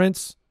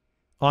 Lawrence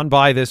on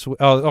bye this week.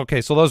 Oh,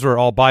 okay. So those were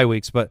all bye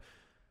weeks. But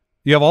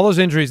you have all those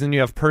injuries, and you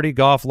have Purdy,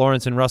 Goff,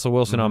 Lawrence, and Russell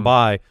Wilson on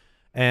bye.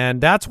 And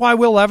that's why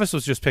Will Levis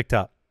was just picked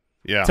up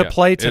to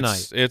play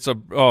tonight. It's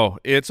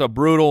a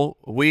brutal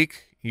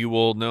week. You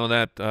will know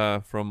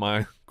that from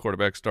my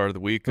quarterback start of the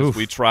week because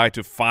we try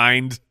to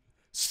find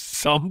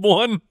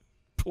someone,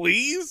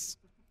 please.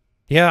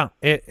 Yeah,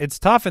 it's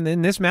tough. And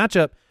in this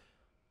matchup,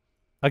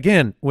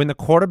 again, when the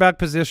quarterback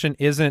position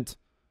isn't,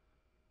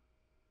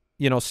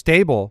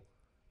 stable,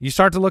 you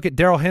start to look at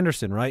Darrell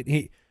Henderson,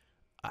 right?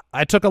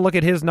 I took a look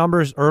at his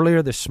numbers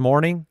earlier this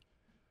morning,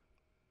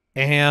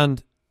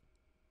 and,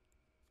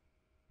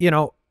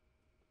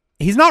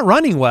 he's not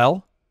running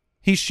well.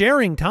 He's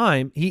sharing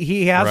time.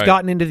 He has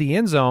gotten into the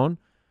end zone.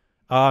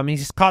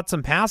 He's caught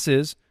some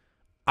passes.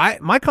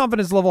 My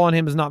confidence level on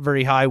him is not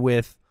very high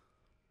with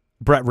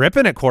Brett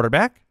Rippon at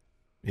quarterback.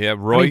 Yeah,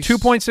 Royce.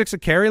 2.6 a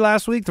carry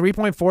last week,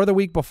 3.4 the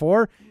week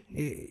before,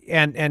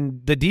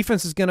 and the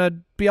defense is going to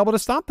be able to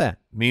stop that.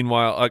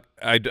 Meanwhile,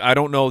 I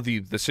don't know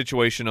the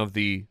situation of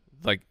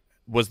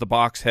was the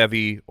box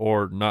heavy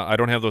or not. I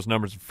don't have those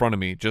numbers in front of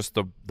me, just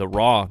the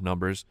raw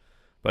numbers.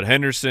 But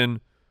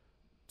Henderson,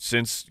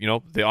 since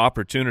the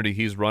opportunity,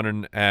 he's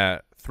running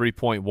at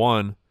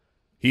 3.1.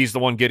 He's the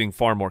one getting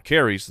far more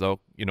carries,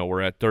 though.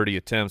 We're at 30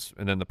 attempts,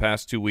 and then the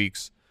past 2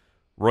 weeks,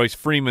 Royce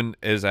Freeman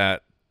is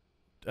at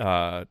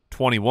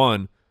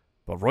 21,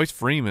 but Royce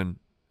Freeman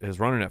is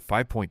running at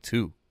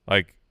 5.2.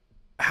 Like,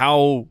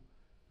 how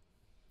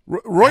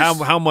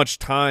much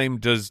time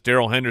does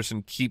Darrell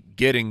Henderson keep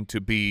getting to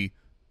be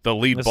the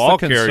lead ball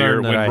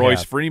carrier when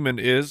Royce Freeman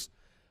is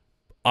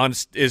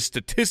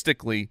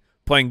statistically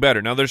playing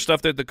better? Now, there's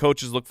stuff that the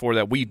coaches look for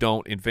that we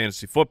don't in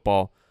fantasy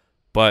football,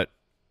 but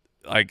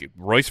like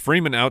Royce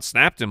Freeman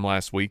outsnapped him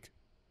last week.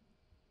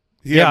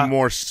 He had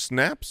more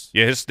snaps?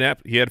 Yeah,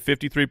 he had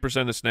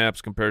 53% of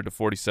snaps compared to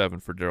 47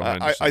 for Darrell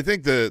Henderson. I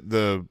think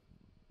the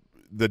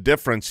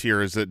difference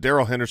here is that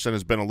Darrell Henderson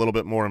has been a little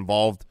bit more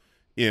involved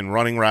in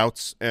running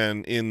routes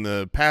and in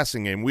the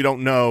passing game. We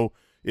don't know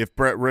if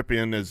Brett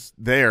Rypien is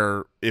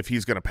there, if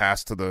he's going to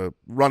pass to the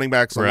running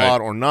backs a lot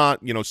or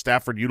not. You know,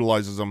 Stafford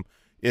utilizes them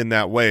in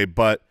that way,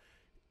 but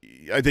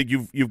I think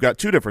you've got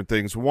two different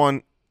things.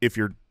 One, if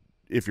you're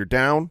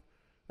down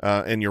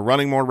and you're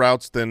running more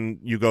routes, then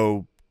you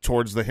go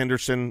towards the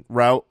Henderson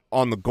route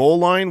on the goal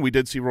line. We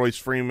did see Royce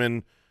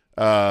Freeman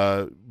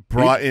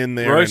brought in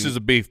there. Royce is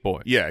a beef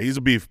boy. Yeah, he's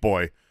a beef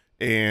boy.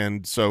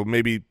 And so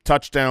maybe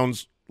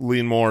touchdowns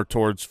lean more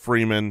towards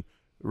Freeman,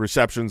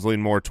 receptions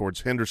lean more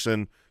towards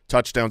Henderson.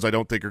 Touchdowns I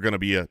don't think are going to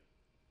be a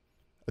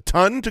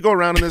ton to go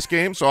around in this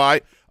game, so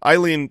I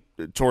lean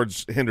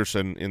towards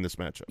Henderson in this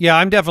matchup. Yeah,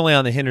 I'm definitely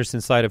on the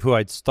Henderson side of who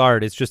I'd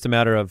start. It's just a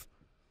matter of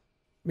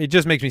it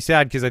just makes me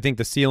sad because I think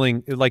the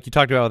ceiling, like you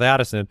talked about with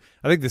Addison,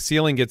 I think the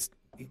ceiling gets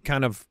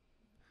kind of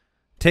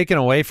taken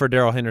away for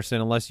Darrell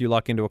Henderson unless you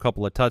luck into a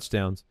couple of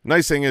touchdowns.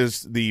 Nice thing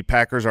is the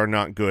Packers are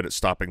not good at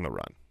stopping the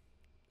run.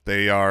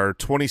 They are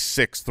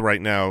 26th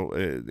right now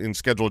in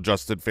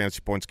schedule-adjusted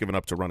fantasy points given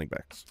up to running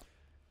backs.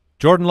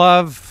 Jordan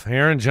Love,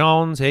 Aaron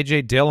Jones,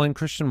 A.J. Dillon,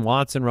 Christian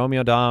Watson,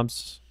 Romeo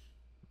Doubs.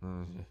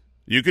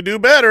 You could do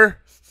better.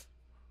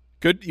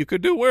 You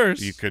could do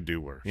worse. You could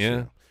do worse.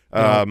 Yeah.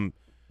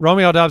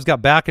 Romeo Doubs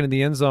got back into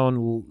the end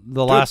zone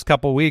the last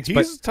couple of weeks.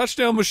 He's a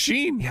touchdown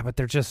machine. Yeah, but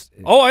they're just –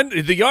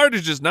 the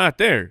yardage is not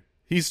there.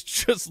 He's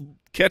just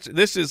catching –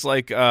 this is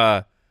like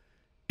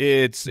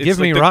it's give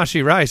like me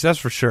Rashee Rice, that's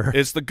for sure.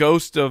 It's the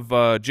ghost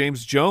of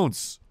James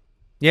Jones.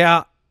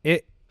 Yeah,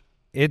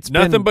 it's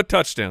nothing but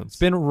touchdowns. It's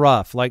been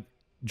rough. Like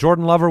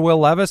Jordan Love or Will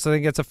Levis, I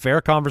think it's a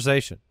fair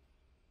conversation.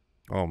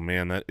 Oh,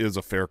 man, that is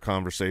a fair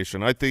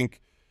conversation. I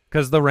think –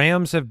 because the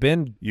Rams have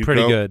been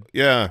pretty good.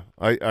 Yeah,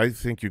 I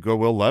think you go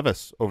Will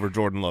Levis over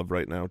Jordan Love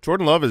right now.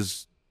 Jordan Love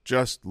has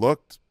just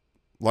looked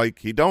like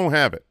he don't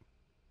have it.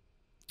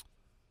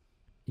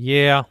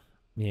 Yeah.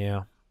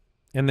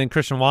 And then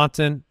Christian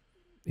Watson,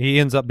 he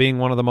ends up being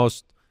one of the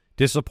most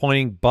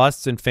disappointing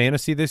busts in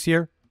fantasy this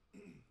year.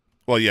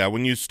 Well, yeah,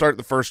 when you start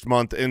the first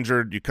month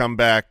injured, you come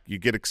back, you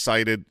get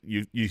excited,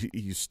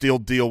 you still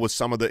deal with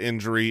some of the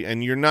injury,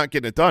 and you're not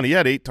getting it done. He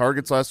had 8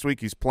 targets last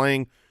week. He's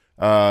playing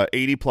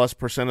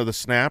 80+% of the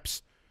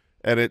snaps,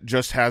 and it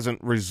just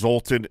hasn't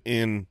resulted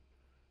in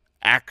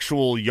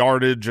actual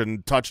yardage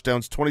and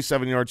touchdowns.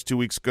 27 yards 2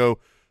 weeks ago,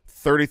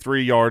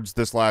 33 yards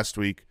this last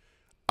week.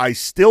 I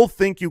still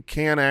think you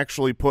can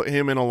actually put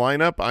him in a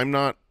lineup. I'm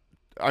not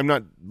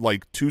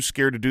like too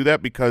scared to do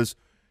that because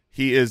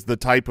he is the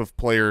type of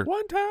player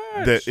one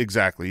touch. That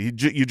exactly.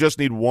 You just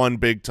need one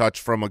big touch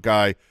from a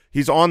guy.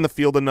 He's on the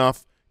field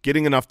enough,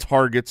 getting enough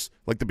targets.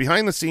 Like the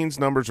behind the scenes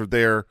numbers are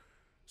there.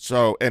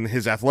 So, and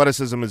his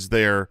athleticism is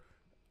there.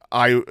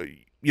 I'm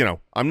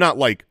not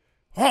like,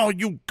 oh,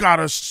 you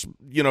gotta,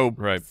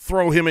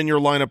 throw him in your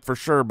lineup for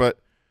sure. But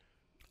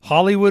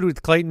Hollywood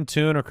with Clayton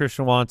Tune or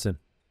Christian Watson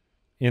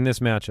in this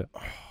matchup.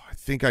 I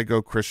think I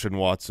go Christian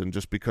Watson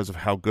just because of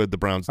how good the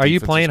Browns. Are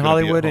you playing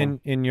Hollywood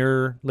in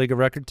your league of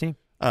record team?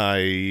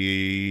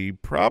 I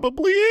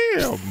probably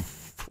am.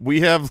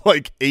 We have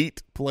like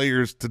 8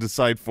 players to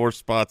decide 4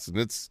 spots, and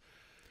it's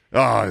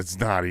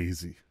not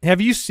easy.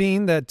 Have you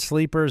seen that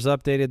Sleepers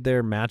updated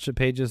their matchup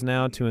pages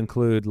now to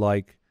include,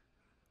 like,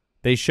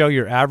 they show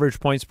your average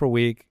points per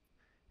week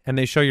and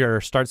they show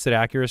your start sit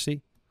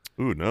accuracy?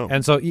 Ooh, no.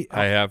 And so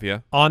I have,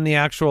 yeah. On the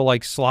actual,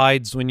 like,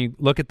 slides, when you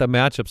look at the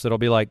matchups, it'll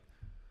be like,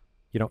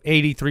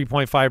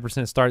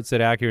 83.5% start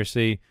sit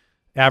accuracy,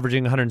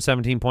 averaging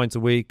 117 points a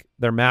week.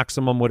 Their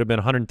maximum would have been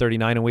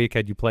 139 a week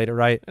had you played it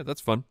right. Yeah,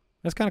 that's fun.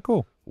 That's kind of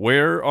cool.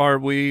 Where are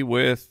we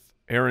with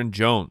Aaron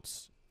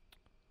Jones?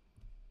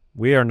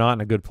 We are not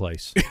in a good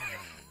place.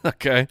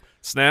 Okay.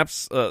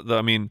 Snaps,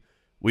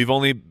 we've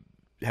only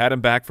had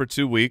him back for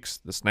 2 weeks.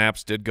 The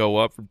snaps did go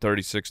up from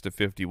 36 to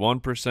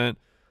 51%.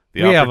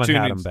 We haven't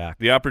had him back.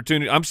 The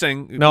opportunity, I'm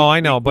saying. No,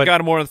 I know. We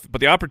got him more,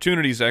 but the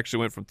opportunities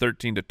actually went from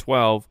 13 to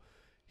 12.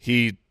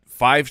 He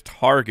 5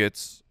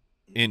 targets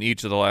in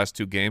each of the last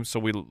 2 games, so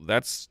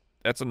that's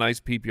a nice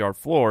PPR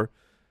floor.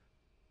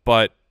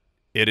 But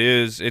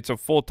it's a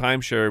full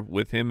timeshare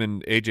with him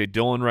and A.J.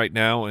 Dillon right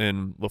now,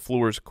 and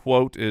LaFleur's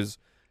quote is,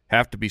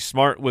 have to be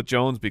smart with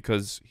Jones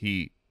because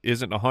he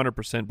isn't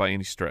 100% by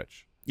any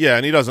stretch. Yeah,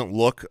 and he doesn't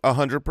look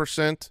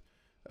 100%.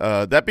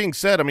 That being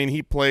said,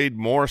 he played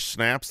more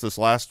snaps this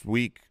last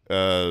week,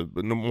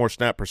 more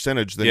snap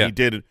percentage than he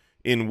did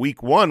in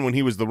week 1 when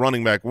he was the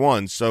running back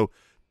 1. So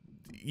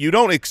you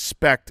don't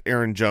expect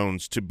Aaron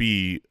Jones to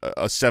be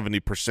a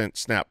 70%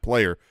 snap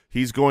player.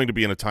 He's going to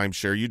be in a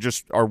timeshare. You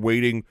just are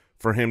waiting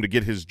for him to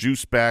get his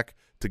juice back,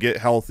 to get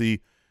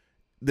healthy.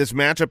 This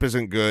matchup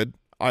isn't good.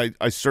 I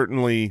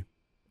certainly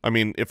 – I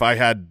mean, if I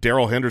had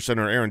Darrell Henderson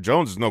or Aaron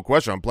Jones, there's no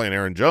question I'm playing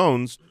Aaron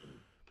Jones,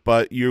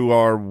 but you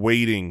are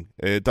waiting.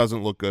 It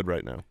doesn't look good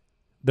right now.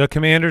 The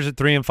Commanders at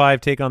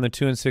 3-5 take on the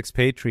 2-6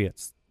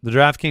 Patriots. The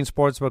DraftKings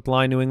Sportsbook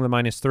line, New England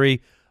 -3.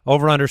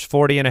 Over-under's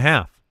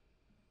 40.5.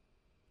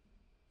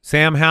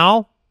 Sam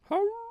Howell,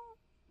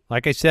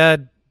 like I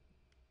said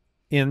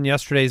in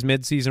yesterday's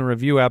midseason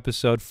review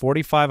episode,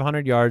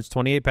 4,500 yards,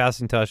 28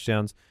 passing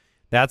touchdowns.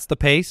 That's the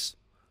pace,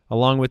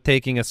 along with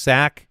taking a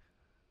sack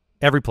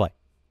every play.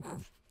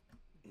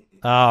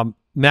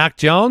 Mac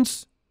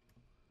Jones,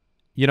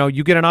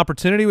 you get an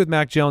opportunity with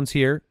Mac Jones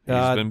here.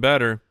 He's been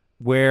better.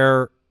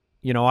 Where,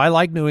 I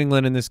like New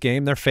England in this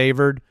game. They're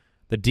favored.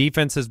 The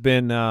defense has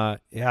been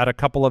had a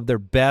couple of their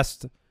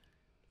best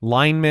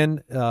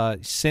linemen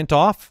sent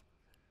off.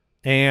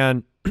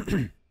 And,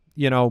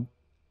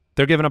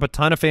 they're giving up a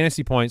ton of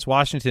fantasy points,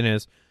 Washington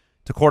is,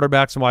 to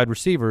quarterbacks and wide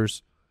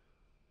receivers.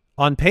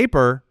 On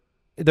paper,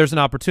 there's an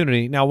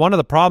opportunity. Now, one of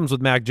the problems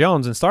with Mac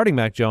Jones and starting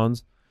Mac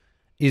Jones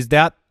is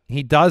that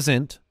he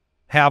doesn't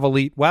have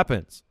elite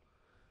weapons.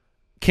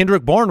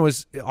 Kendrick Bourne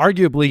was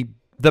arguably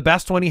the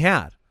best one he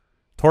had.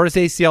 Tore his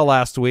ACL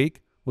last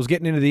week, was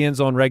getting into the end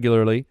zone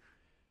regularly.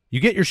 You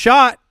get your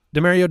shot.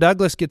 Demario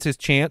Douglas gets his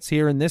chance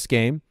here in this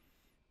game.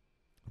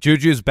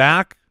 Juju's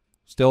back,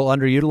 still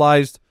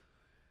underutilized.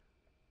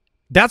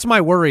 That's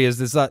my worry is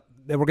that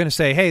we're going to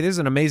say, hey, this is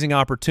an amazing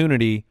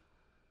opportunity,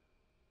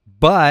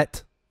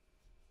 but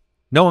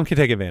no one can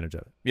take advantage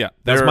of it. Yeah.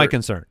 That's my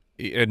concern.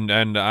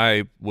 And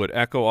I would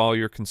echo all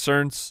your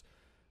concerns.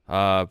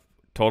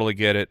 Totally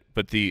get it.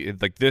 But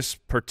this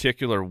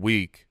particular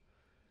week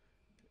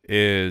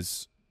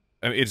is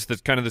it's the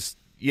kind of this.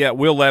 Yeah,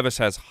 Will Levis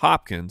has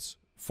Hopkins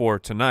for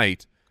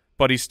tonight,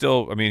 but he's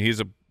still.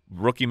 He's a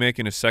rookie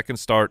making his second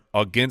start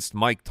against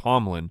Mike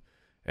Tomlin,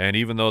 and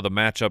even though the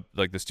matchup,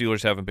 the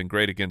Steelers haven't been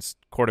great against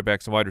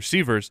quarterbacks and wide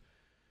receivers,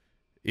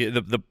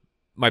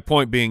 my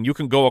point being, you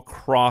can go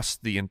across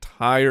the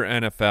entire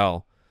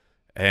NFL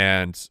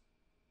and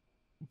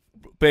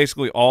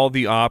basically all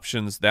the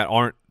options that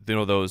aren't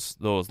those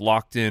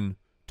locked in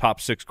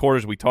top 6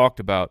 quarters we talked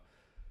about.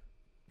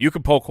 You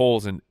can poke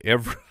holes in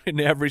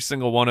every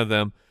single one of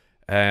them.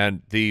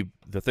 And the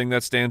thing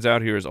that stands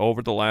out here is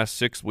over the last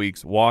 6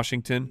 weeks,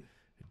 Washington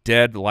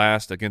dead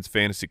last against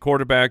fantasy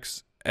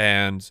quarterbacks,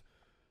 and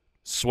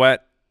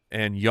Sweat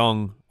and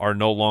Young are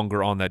no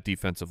longer on that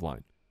defensive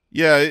line.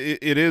 Yeah,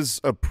 it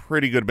is a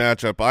pretty good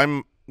matchup.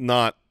 I'm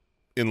not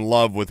in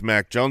love with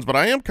Mac Jones, but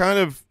I am kind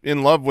of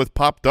in love with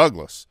Pop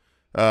Douglas.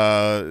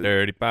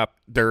 Dirty Pop.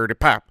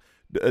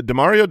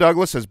 Demario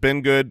Douglas has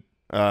been good.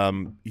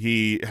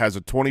 He has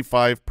a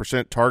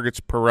 25% targets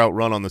per route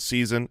run on the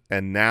season,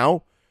 and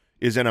now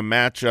is in a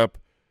matchup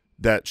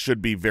that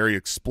should be very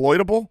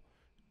exploitable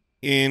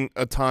in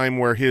a time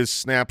where his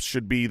snaps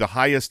should be the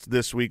highest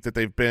this week that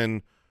they've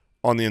been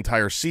on the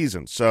entire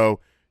season. So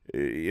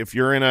if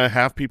you're in a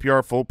half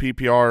PPR, full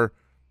PPR,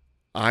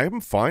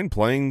 I'm fine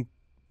playing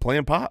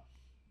Pop.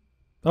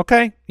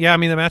 Okay. Yeah,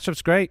 the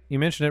matchup's great. You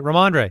mentioned it.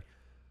 Ramondre.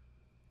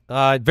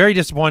 Very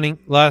disappointing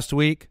last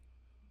week.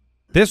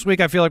 This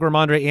week I feel like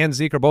Ramondre and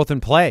Zeke are both in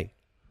play.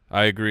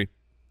 I agree.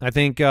 I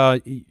think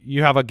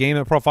you have a game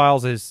that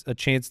profiles as a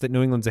chance that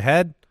New England's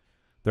ahead.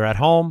 They're at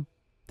home.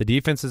 The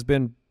defense has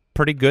been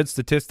pretty good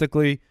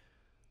statistically.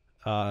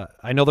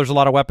 I know there's a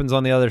lot of weapons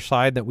on the other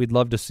side that we'd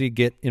love to see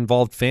get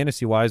involved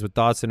fantasy-wise with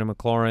Dotson and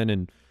McLaurin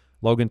and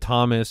Logan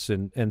Thomas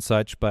and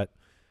such, but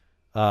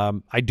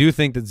I do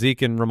think that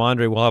Zeke and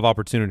Ramondre will have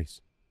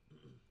opportunities.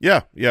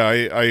 Yeah,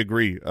 I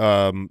agree.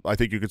 I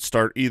think you could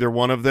start either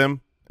one of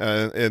them,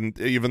 and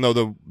even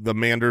though the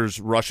Manders'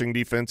 rushing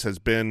defense has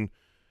been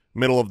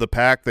middle of the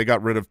pack, they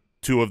got rid of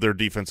 2 of their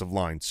defensive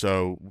lines,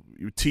 so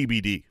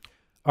TBD.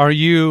 Are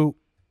you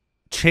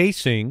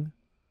chasing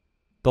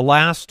the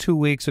last 2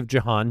 weeks of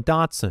Jahan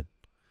Dotson?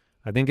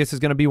 I think this is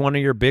going to be one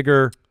of your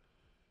bigger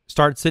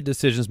start-sit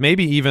decisions,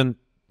 maybe even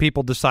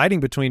people deciding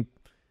between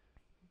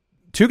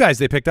 2 guys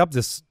they picked up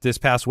this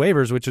past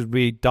waivers, which would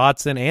be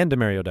Dotson and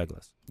Demario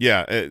Douglas.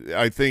 Yeah,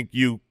 I think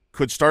you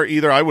could start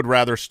either. I would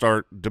rather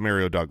start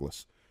Demario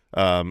Douglas.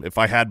 If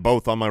I had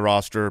both on my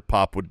roster,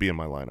 Pop would be in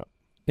my lineup.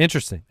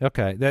 Interesting.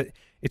 Okay.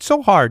 It's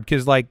so hard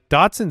because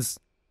Dotson's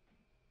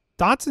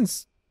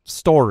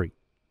story,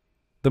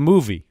 the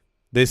movie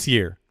this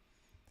year,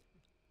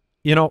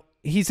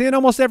 he's in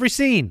almost every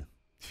scene.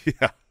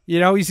 Yeah.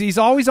 He's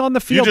always on the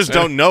field. You just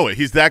don't know it.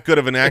 He's that good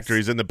of an actor.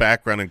 He's in the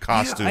background in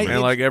costume. And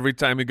every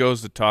time he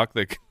goes to talk,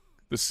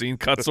 the scene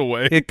cuts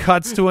away. It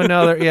cuts to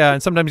another. Yeah,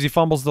 and sometimes he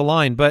fumbles the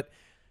line. But,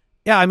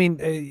 yeah, I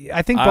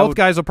think both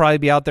guys will probably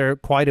be out there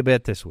quite a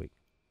bit this week.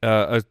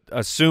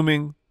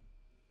 Assuming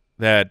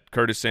that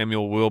Curtis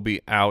Samuel will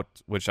be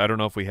out, which I don't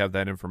know if we have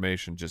that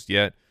information just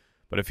yet.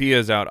 But if he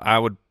is out,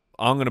 I'm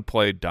going to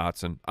play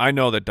Dotson. I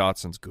know that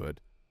Dotson's good.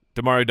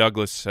 Demario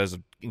Douglas has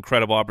an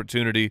incredible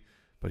opportunity,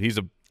 but he's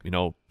a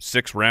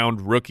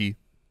 6th-round rookie.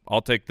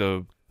 I'll take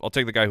the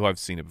guy who I've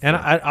seen it before. And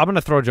I'm going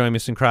to throw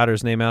Jamison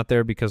Crowder's name out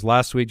there because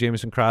last week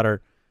Jamison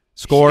Crowder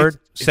scored,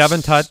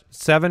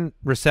 7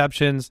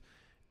 receptions,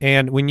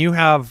 and when you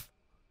have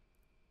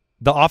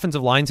the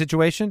offensive line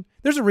situation,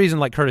 there's a reason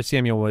like Curtis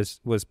Samuel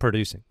was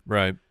producing.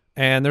 Right.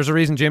 And there's a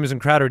reason Jamison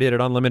Crowder did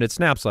it unlimited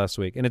snaps last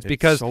week. And it's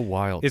because so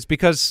wild. It's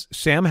because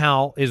Sam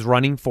Howell is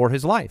running for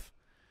his life.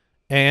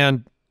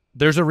 And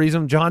there's a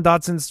reason John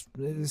Dotson's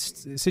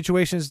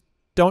situations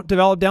don't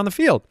develop down the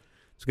field.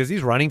 It's because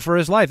he's running for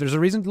his life. There's a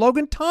reason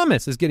Logan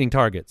Thomas is getting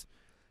targets.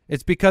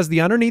 It's because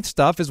the underneath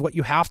stuff is what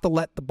you have to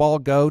let the ball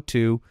go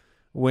to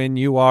when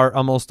you are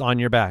almost on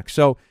your back.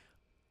 So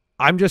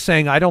I'm just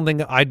saying I don't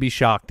think I'd be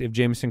shocked if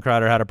Jamison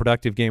Crowder had a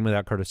productive game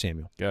without Curtis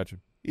Samuel. Gotcha.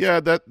 Yeah,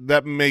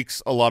 that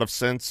makes a lot of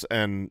sense.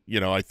 And,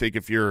 I think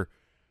if you're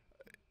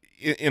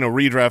in a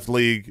redraft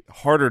league,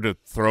 harder to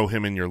throw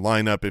him in your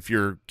lineup. If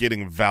you're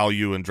getting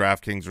value in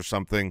DraftKings or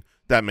something,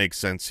 that makes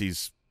sense.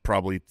 He's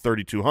probably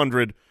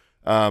 3,200.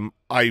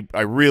 I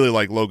really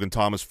like Logan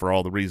Thomas for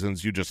all the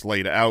reasons you just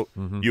laid out.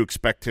 Mm-hmm. You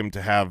expect him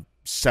to have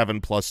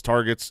 7+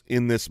 targets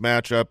in this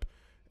matchup,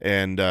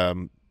 and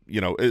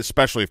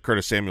especially if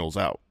Curtis Samuel's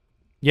out.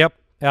 Yep,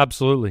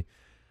 absolutely.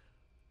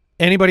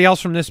 Anybody else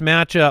from this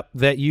matchup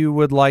that you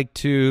would like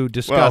to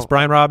discuss? Well,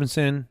 Brian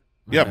Robinson?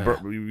 Yeah,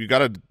 you got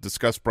to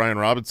discuss Brian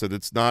Robinson.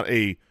 It's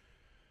a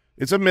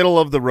middle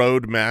of the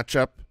road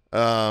matchup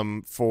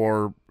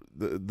for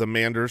the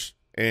Manders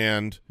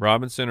and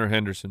Robinson or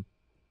Henderson.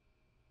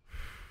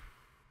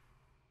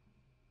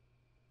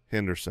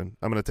 Henderson.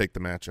 I'm going to take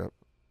the matchup.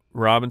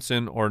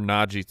 Robinson or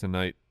Najee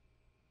tonight.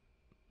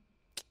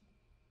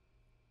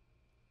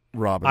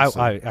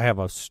 Robinson. I have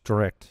a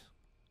strict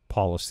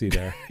policy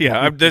there.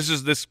 Yeah,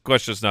 this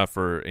question's not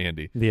for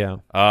Andy. Yeah.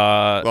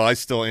 Well, I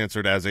still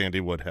answered as Andy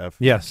would have.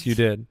 Yes, you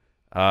did.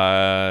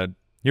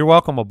 You're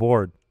welcome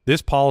aboard.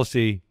 This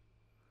policy,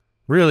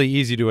 really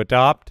easy to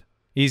adopt,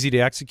 easy to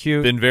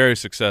execute. Been very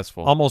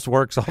successful. Almost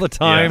works all the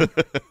time.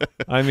 Yeah.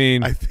 I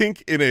mean, I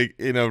think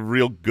in a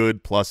real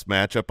good plus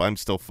matchup, I'm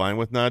still fine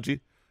with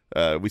Najee.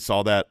 We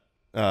saw that.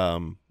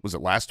 Was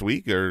it last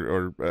week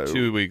or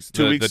 2 weeks?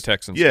 2 weeks. The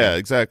Texans. Yeah,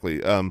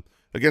 exactly.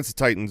 Against the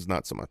Titans,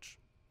 not so much.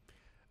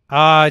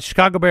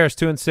 Chicago Bears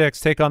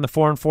 2-6 take on the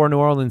 4-4 New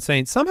Orleans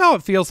Saints. Somehow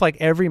it feels like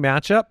every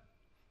matchup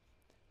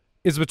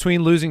is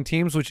between losing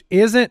teams, which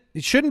it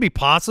shouldn't be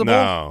possible.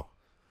 No.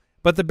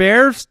 But the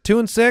Bears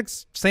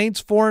 2-6,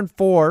 Saints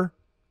 4-4.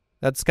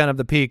 That's kind of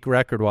the peak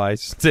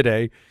record-wise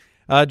today.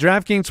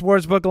 DraftKings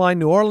Sportsbook line,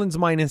 New Orleans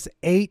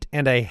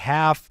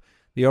 -8.5.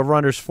 The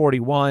over-under's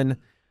 41.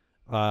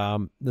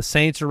 The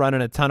Saints are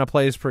running a ton of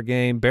plays per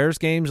game. Bears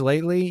games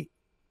lately,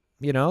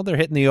 they're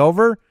hitting the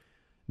over.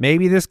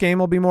 Maybe this game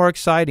will be more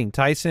exciting.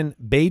 Tyson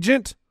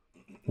Bagent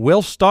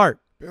will start.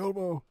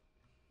 Bilbo.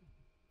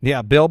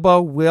 Yeah,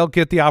 Bilbo will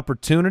get the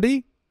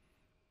opportunity.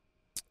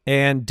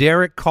 And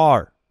Derek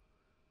Carr,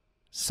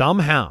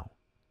 somehow,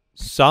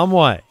 some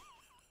way,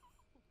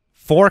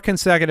 4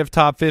 consecutive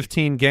top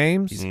 15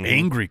 games. He's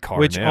angry Carr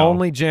which now.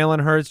 only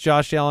Jalen Hurts,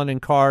 Josh Allen, and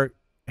Carr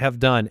have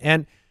done.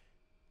 And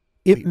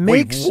it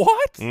makes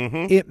what?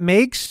 Mm-hmm. It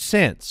makes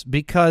sense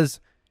because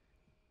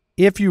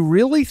if you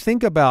really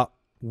think about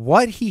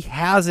what he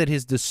has at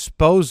his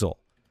disposal,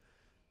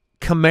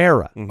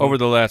 Kamara. Mm-hmm. Over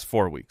the last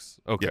 4 weeks.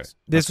 Okay. Yes.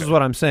 This is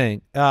what I'm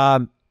saying.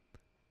 Kamara,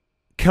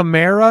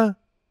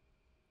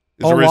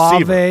 Is a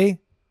receiver. Olave,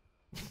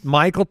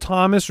 Michael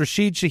Thomas,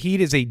 Rashid Shaheed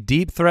is a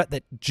deep threat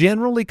that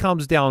generally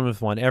comes down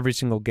with one every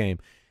single game.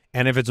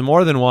 And if it's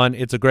more than one,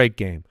 it's a great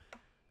game.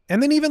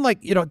 And then even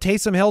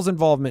Taysom Hill's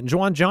involvement and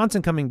Juwan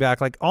Johnson coming back,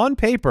 on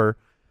paper,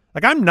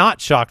 I'm not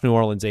shocked New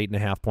Orleans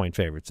 8.5 point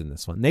favorites in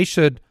this one. They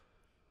should.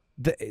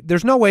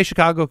 There's no way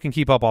Chicago can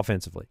keep up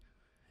offensively.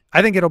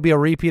 I think it'll be a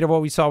repeat of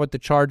what we saw with the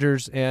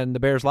Chargers and the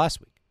Bears last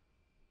week.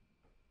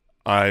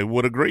 I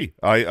would agree.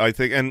 I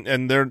think,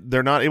 and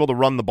they're not able to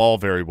run the ball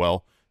very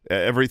well.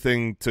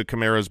 Everything to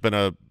Kamara has been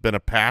a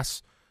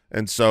pass,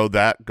 and so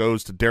that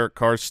goes to Derek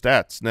Carr's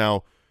stats.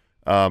 Now,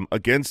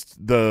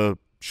 against the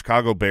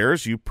Chicago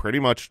Bears, you pretty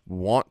much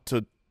want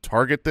to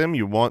target them.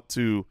 You want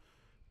to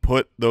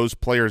put those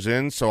players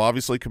in. So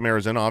obviously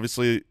Kamara's in.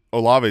 Obviously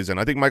Olave's in.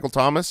 I think Michael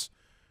Thomas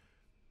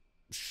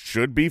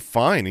should be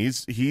fine.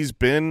 He's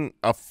been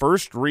a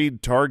first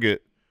read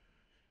target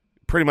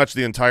pretty much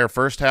the entire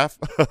first half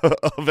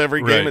of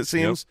every game, it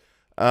seems.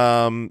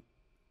 Yep.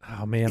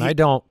 Oh man,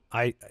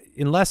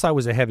 unless I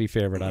was a heavy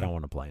favorite, I don't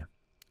want to play him.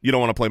 You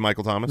don't want to play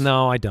Michael Thomas?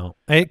 No, I don't.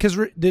 Because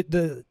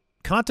the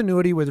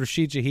continuity with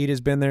Rashid Shaheed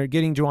has been there.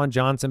 Getting Juwan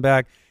Johnson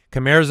back,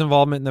 Kamara's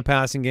involvement in the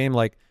passing game.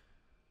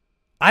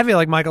 I feel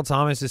like Michael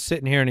Thomas is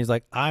sitting here and he's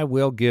like, I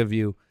will give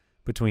you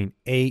between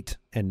 8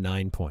 and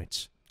 9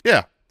 points.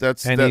 Yeah.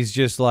 He's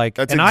just like,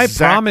 and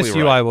exactly I promise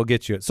you right. I will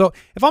get you it. So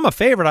if I'm a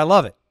favorite, I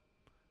love it.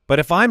 But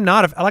if I'm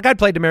not, I'd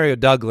play Demario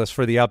Douglas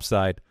for the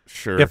upside.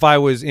 Sure. If I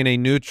was in a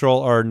neutral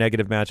or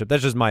negative matchup.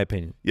 That's just my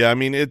opinion. Yeah, I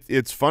mean,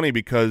 it's funny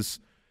because,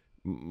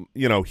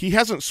 he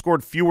hasn't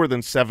scored fewer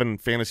than 7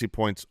 fantasy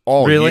points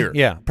all really? year.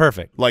 Yeah,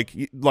 perfect.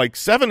 Like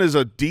 7 is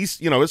a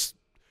decent,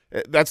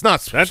 that's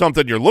not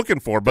something you're looking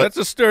for, but That's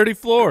a sturdy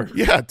floor.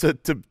 yeah,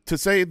 to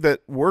say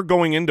that we're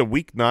going into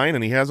week 9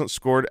 and he hasn't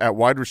scored at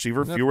wide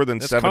receiver fewer than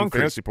that's 7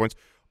 concrete. fantasy points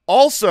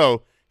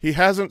Also, he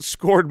hasn't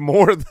scored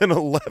more than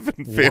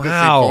 11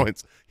 fantasy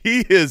points.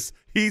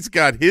 He's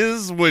got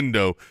his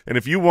window, and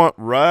if you want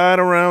right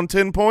around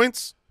 10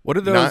 points, what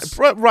are those?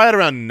 Right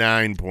around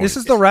 9 points. This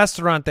is the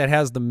restaurant that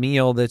has the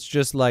meal that's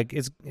just like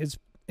it's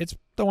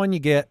the one you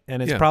get,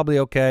 and it's probably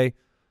okay,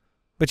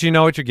 but you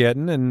know what you're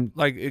getting, and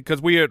like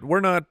because we're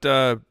not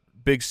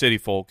big city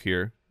folk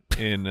here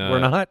in we're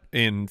not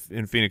in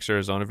Phoenix,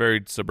 Arizona,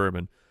 very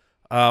suburban.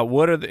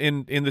 What are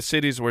in the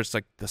cities where it's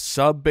like the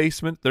sub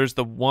basement? There's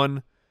the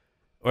one.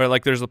 Or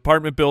like there's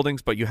apartment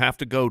buildings, but you have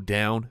to go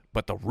down,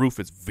 but the roof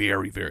is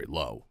very, very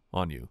low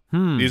on you.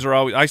 These are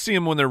always I see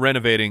them when they're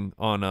renovating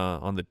on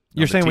the.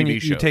 You're saying TV when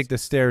you take the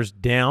stairs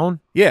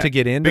down to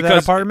get into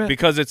that apartment?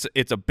 Because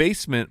it's a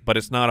basement, but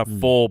it's not a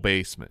full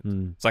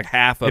basement. It's like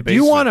half a basement. If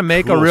you want to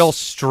make a real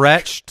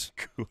stretched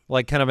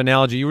like kind of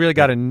analogy, you really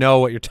got to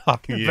know what you're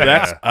talking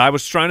about. I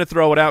was trying to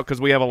throw it out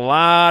because we have a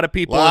lot of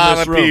people in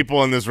this room. A lot of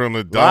people in this room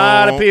that don't a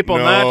lot of people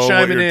know not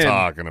chiming what you're in.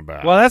 talking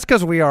about. Well, that's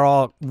because we are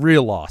all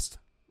real lost.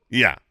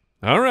 Yeah.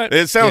 All right.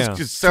 It sounds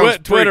pretty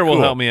Twitter will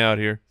cool. help me out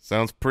here.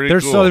 Sounds pretty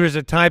cool. So there's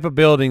a type of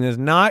building that's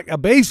not a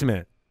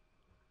basement,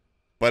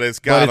 but it's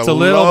got a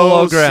little low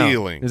below ground.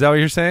 ceiling. Is that what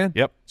you're saying?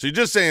 Yep. So you're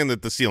just saying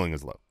that the ceiling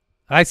is low.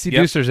 I see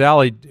Deucer's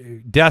Alley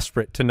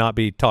desperate to not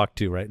be talked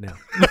to right now.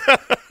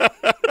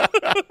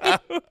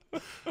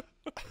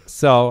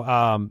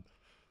 So,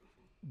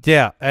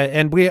 yeah,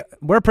 and we're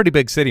a pretty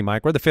big city,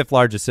 Mike. We're the 5th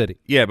largest city.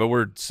 Yeah, but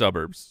we're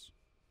suburbs.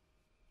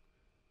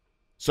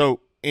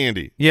 So,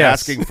 Andy,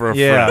 yes. asking for a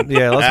friend.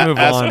 Yeah, let's move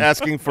on.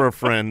 Asking for a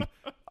friend.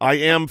 I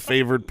am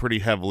favored pretty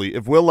heavily.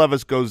 If Will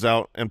Levis goes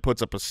out and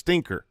puts up a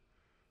stinker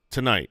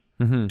tonight,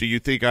 do you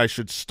think I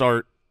should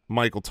start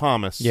Michael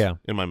Thomas in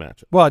my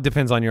matchup? Well, it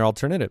depends on your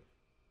alternative.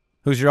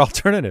 Who's your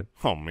alternative?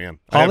 Oh, man.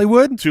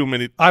 Hollywood? Too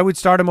many. I would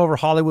start him over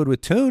Hollywood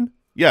with Toon.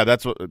 Yeah,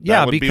 that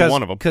would be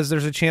one of them. Because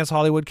there's a chance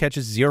Hollywood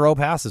catches 0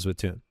 passes with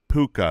Toon.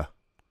 Puka.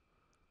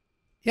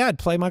 Yeah, I'd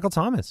play Michael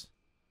Thomas.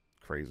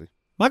 Crazy.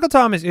 Michael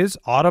Thomas is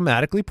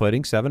automatically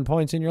putting 7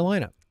 points in your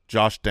lineup.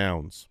 Josh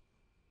Downs.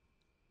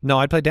 No,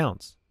 I'd play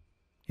Downs.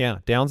 Yeah,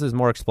 Downs is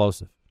more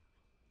explosive.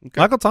 Okay.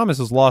 Michael Thomas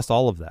has lost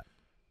all of that.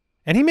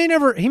 And he may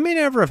never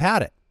have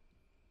had it.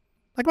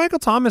 Like Michael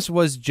Thomas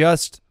was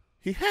just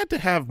he had to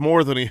have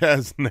more than he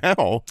has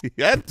now. He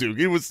had to.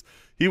 He was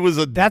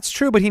a That's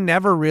true, but he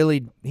never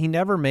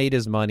made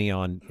his money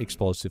on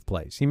explosive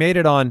plays. He made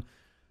it on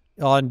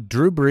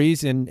Drew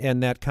Brees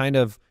and that kind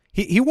of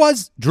he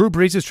was Drew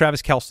Brees'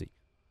 Travis Kelce.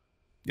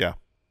 Yeah.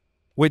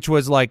 Which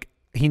was like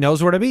he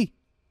knows where to be.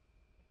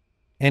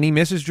 And he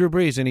misses Drew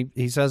Brees, and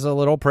he says a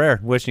little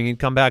prayer, wishing he'd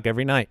come back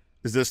every night.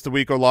 Is this the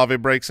week Olave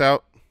breaks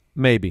out?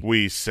 Maybe.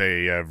 We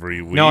say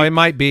every week. No, it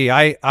might be.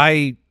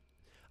 I'm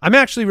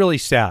actually really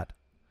sad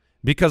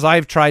because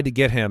I've tried to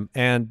get him,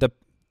 and the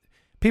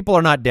people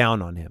are not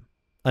down on him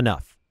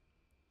enough.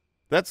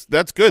 That's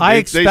good. I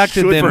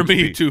expected them for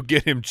me to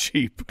get him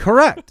cheap.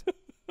 Correct.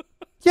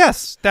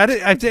 Yes, that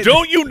is.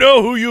 Don't you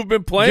know who you've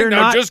been playing?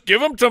 Now just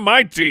give him to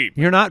my team.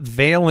 You're not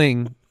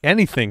veiling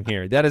anything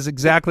here. That is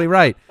exactly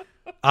right.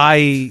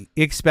 I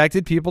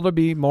expected people to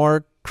be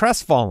more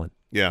crestfallen.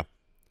 Yeah.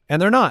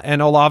 And they're not.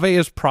 And Olave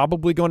is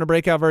probably going to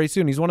break out very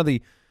soon. He's one of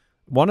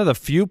the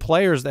few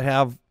players that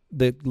have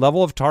the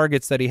level of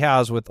targets that he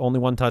has with only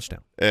 1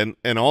 touchdown. And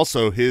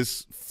also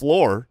his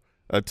floor,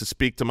 to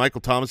speak to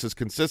Michael Thomas's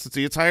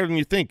consistency, it's higher than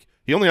you think.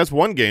 He only has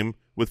 1 game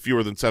with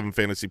fewer than 7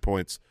 fantasy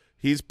points.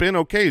 He's been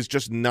okay. He's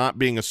just not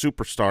being a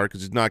superstar because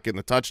he's not getting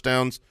the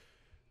touchdowns.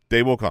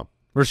 They will come.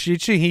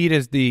 Rashid Shaheed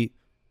is the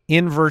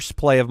inverse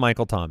play of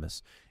Michael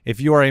Thomas. If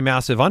you are a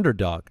massive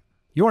underdog,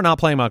 you are not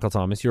playing Michael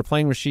Thomas. You're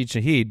playing Rashid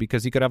Shaheed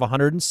because he could have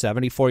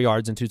 174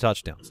 yards and 2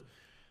 touchdowns.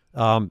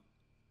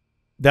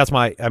 That's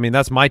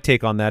my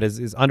take on that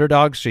is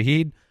underdogs,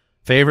 Shaheed,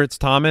 favorites,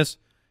 Thomas,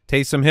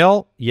 Taysom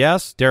Hill,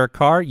 yes, Derek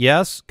Carr,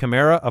 yes,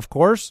 Kamara, of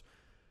course.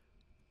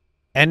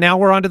 And now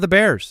we're on to the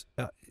Bears.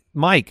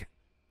 Mike,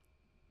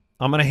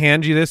 I'm going to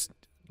hand you this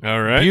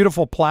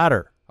beautiful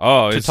platter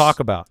to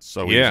talk about.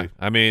 So yeah, easy.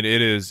 I mean,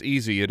 it is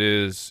easy. It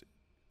is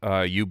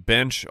you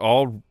bench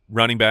all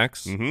running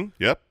backs. Mm-hmm.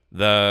 Yep.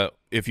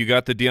 If you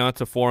got the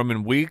Deonta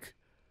Foreman week,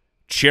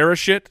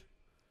 cherish it,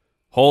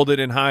 hold it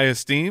in high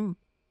esteem.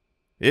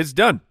 It's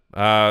done.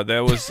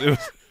 It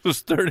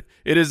was third.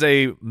 It is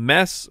a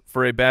mess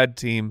for a bad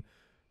team.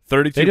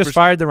 32%. They just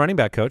fired the running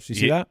back coach. Do you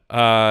see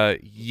that?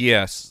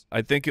 Yes,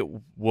 I think it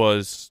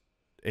was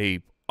a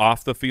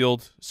off the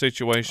field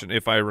situation,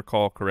 if I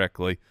recall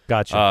correctly.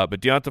 Gotcha. But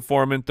Deonta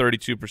Foreman,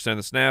 32% of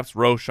the snaps.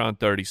 Roschon,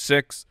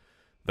 36%.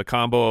 The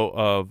combo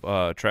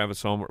of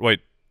Travis Homer.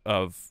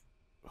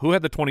 Who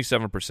had the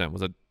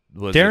 27%?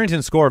 Was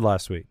Darrington scored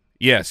last week.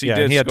 Yes, he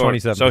did. He had score.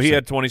 27%. So he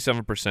had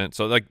 27%.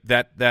 So like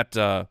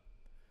that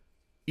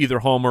either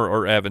Homer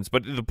or Evans.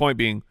 But the point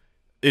being,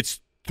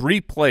 it's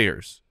 3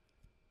 players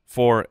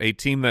for a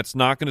team that's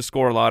not going to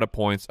score a lot of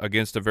points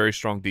against a very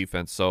strong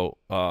defense. So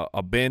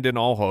abandon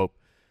all hope.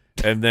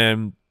 And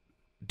then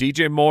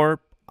DJ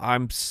Moore,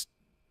 I'm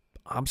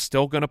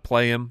still going to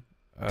play him.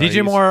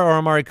 DJ Moore or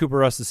Amari Cooper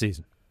rest of the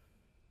season?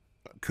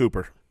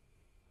 Cooper.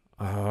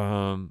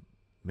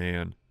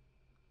 Man.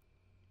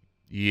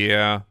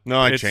 Yeah. No,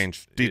 I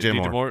changed. DJ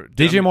Moore.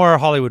 DJ Moore or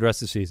Hollywood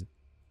rest of the season.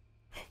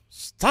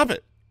 Stop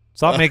it.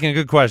 Stop making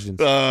good questions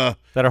that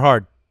are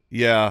hard.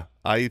 Yeah,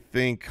 I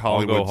think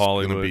Hollywood's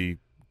going to be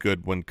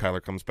good when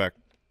Kyler comes back.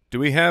 Do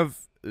we have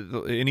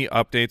any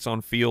updates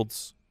on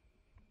Fields?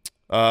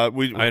 I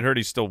had heard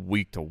he's still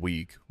week to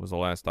week was the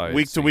last I had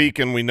week seen. to week,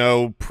 and we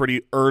know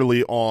pretty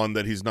early on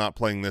that he's not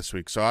playing this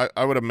week. So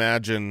I would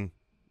imagine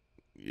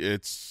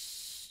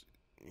it's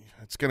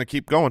going to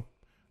keep going.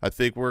 I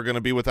think we're going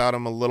to be without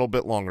him a little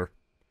bit longer.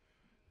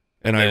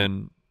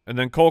 And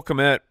then Cole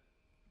Kmet,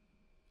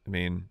 I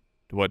mean,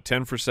 what,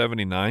 10 for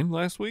 79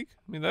 last week?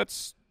 I mean,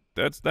 that's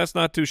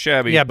not too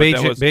shabby. Yeah,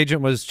 Bajent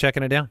was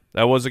checking it down.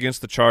 That was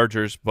against the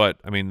Chargers, but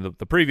I mean,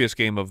 the previous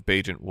game of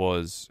Bajent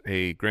was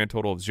a grand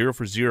total of 0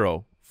 for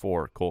 0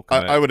 for Cole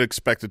Kmet. I would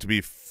expect it to be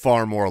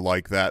far more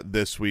like that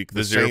this week.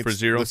 The 0 for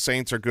 0? The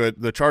Saints are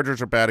good. The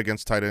Chargers are bad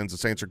against tight ends. The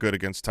Saints are good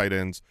against tight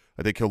ends.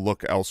 I think he'll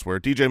look elsewhere.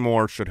 DJ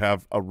Moore should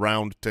have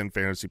around 10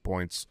 fantasy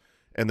points,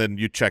 and then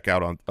you check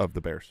out of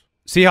the Bears.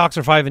 Seahawks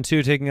are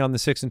 5-2, taking on the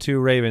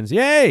 6-2 Ravens.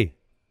 Yay!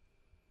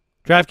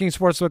 DraftKings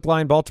Sportsbook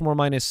line, Baltimore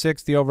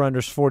 -6. The over-under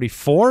is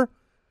 44.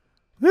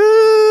 Wait.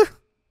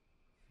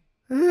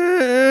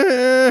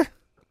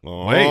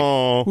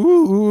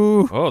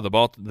 Ooh.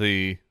 Oh,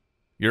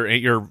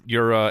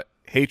 your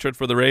hatred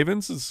for the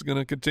Ravens is going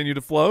to continue to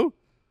flow?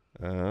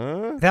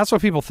 That's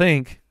what people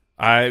think.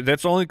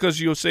 That's only because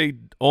you say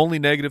only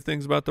negative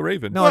things about the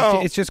Ravens. No,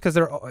 it's just because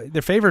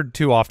they're favored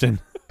too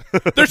often.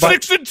 They're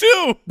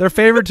 6-2. They're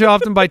favored too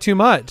often by too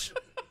much.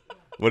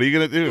 What are you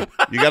going to do?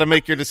 You got to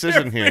make your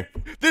decision here.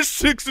 This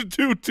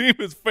 6-2 team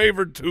is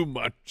favored too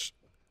much.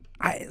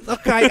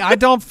 I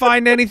don't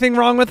find anything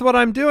wrong with what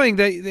I'm doing.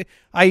 They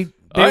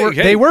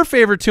were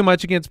favored too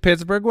much against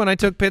Pittsburgh when I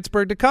took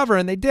Pittsburgh to cover,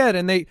 and they did.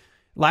 And they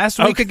last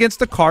week against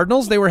the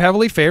Cardinals, they were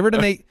heavily favored,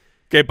 and they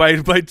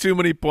by too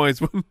many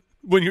points.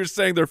 When you're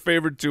saying they're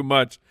favored too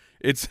much,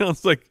 it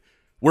sounds like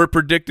we're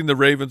predicting the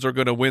Ravens are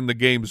going to win the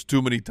games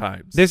too many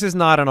times. This is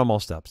not an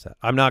almost upset.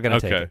 I'm not going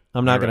to take it.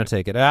 I'm not going to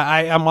take it.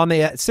 I'm on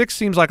the 6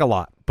 seems like a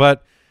lot,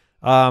 but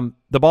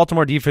the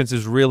Baltimore defense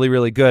is really,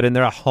 really good, and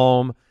they're at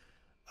home.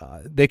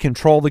 They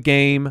control the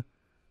game.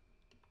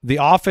 The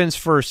offense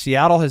for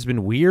Seattle has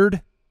been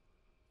weird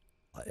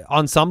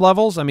on some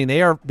levels. I mean,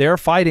 they're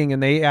fighting,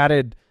 and they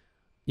added,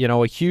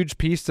 a huge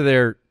piece to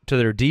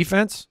their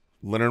defense.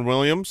 Leonard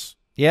Williams.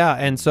 Yeah,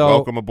 and so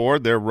welcome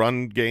aboard. Their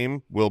run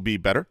game will be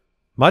better.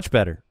 Much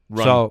better.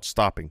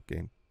 Stopping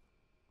game.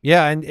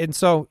 Yeah, and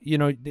so,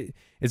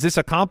 is this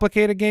a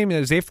complicated game?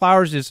 Zay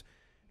Flowers is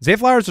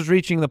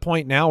reaching the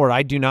point now where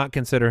I do not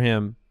consider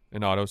him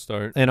an auto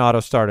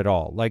start at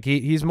all. Like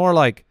he's more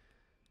like,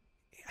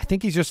 I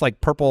think he's just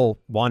like Purple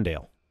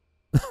Wandale.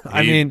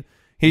 I mean,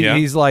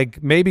 he's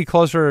like maybe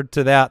closer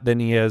to that than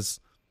he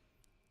is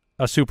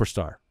a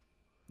superstar.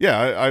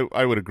 Yeah,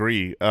 I would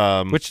agree.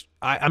 Which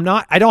I'm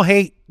not. I don't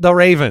hate the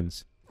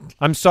Ravens.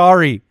 I'm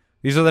sorry.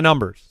 These are the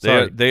numbers.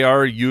 They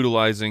are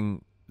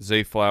utilizing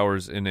Zay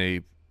Flowers in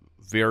a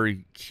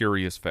very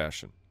curious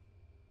fashion.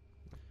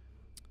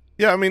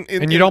 Yeah, I mean,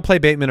 and you don't play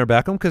Bateman or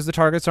Beckham because the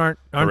targets aren't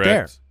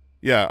there.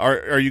 Yeah,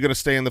 are you going to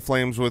stay in the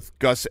flames with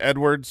Gus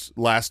Edwards?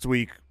 Last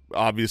week,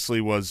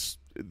 obviously, was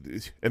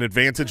an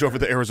advantage over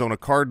the Arizona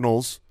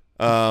Cardinals.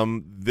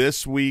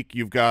 This week,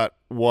 you've got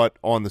what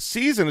on the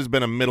season has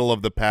been a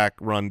middle-of-the-pack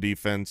run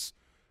defense,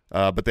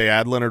 but they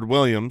add Leonard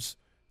Williams.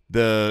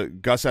 The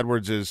Gus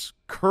Edwards is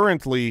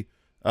currently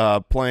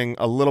playing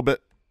a little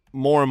bit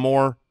more and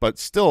more, but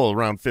still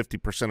around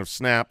 50% of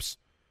snaps.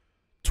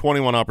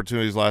 21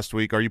 opportunities last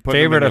week. Are you putting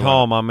favorite at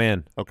home? I'm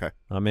in. Okay,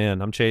 I'm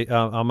in. I'm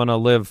going to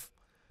live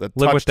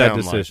with that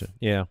decision. Life.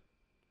 Yeah.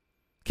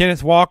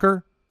 Kenneth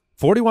Walker,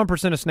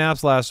 41% of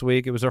snaps last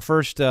week. It was our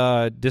first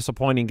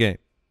disappointing game.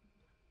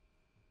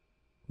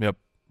 Yep.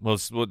 We'll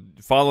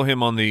follow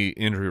him on the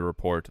injury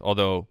report.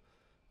 Although,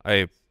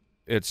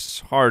 it's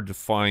hard to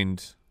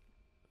find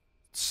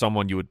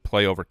someone you would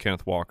play over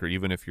Kenneth Walker,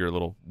 even if you're a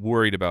little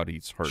worried about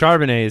he's hurt.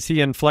 Charbonnet, is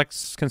he in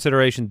flex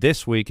consideration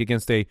this week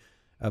against a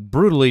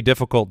brutally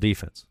difficult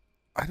defense?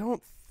 I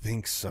don't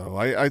think so.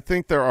 I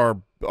think there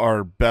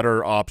are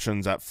better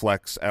options at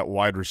flex at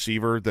wide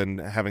receiver than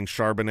having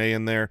Charbonnet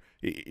in there.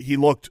 He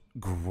looked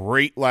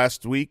great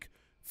last week,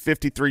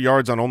 53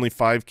 yards on only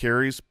 5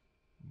 carries,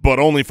 but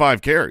only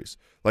 5 carries.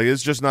 Like,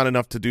 it's just not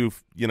enough to do,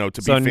 to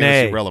be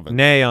fantasy relevant.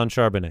 Nay on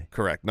Charbonnet.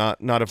 Correct.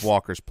 Not if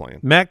Walker's playing.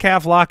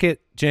 Metcalf,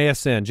 Lockett,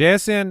 JSN.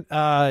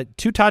 JSN,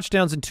 2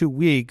 touchdowns in 2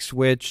 weeks,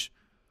 which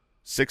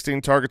 16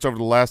 targets over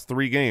the last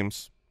 3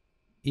 games.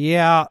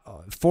 Yeah,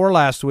 4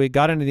 last week.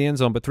 Got into the end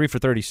zone, but 3 for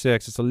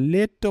 36. It's a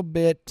little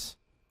bit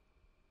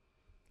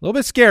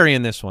scary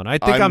in this one. I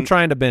think I'm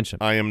trying to bench him.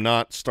 I am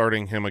not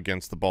starting him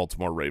against the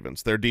Baltimore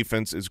Ravens. Their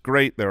defense is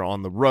great. They're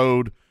on the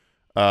road.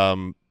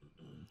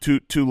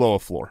 Too low a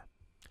floor.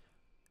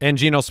 And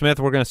Geno Smith,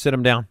 we're going to sit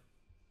him down.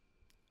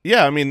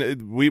 Yeah, I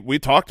mean, we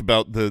talked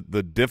about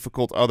the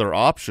difficult other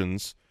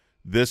options.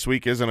 This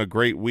week isn't a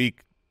great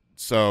week,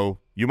 so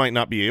you might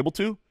not be able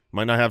to.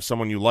 Might not have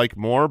someone you like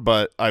more,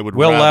 but I would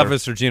Will rather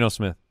Levis or Geno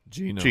Smith?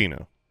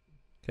 Geno.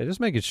 Okay, just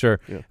making sure.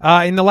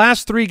 Yeah. In the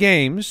last 3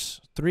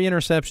 games, 3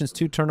 interceptions,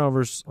 2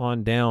 turnovers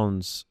on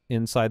downs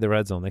inside the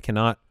red zone. They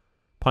cannot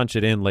punch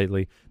it in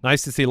lately.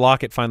 Nice to see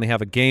Lockett finally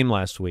have a game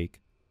last week.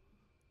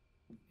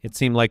 It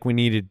seemed like we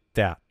needed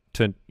that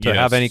to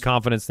have any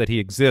confidence that he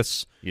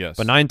exists. Yes.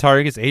 But 9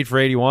 targets, 8 for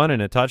 81,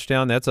 and a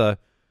touchdown. That's a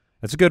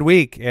good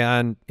week.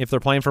 And if they're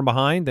playing from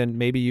behind, then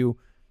maybe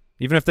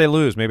even if they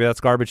lose, maybe that's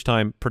garbage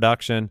time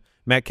production.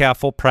 Metcalf,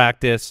 full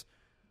practice.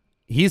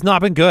 He's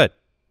not been good.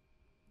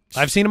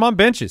 I've seen him on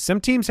benches.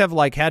 Some teams have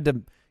had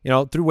to,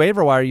 through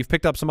waiver wire, you've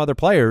picked up some other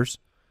players.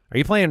 Are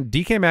you playing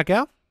DK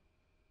Metcalf?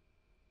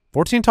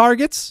 14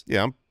 targets?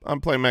 Yeah,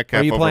 I'm playing Metcalf.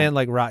 Or are you playing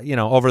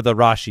over the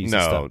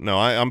Rashis? No,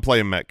 I'm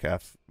playing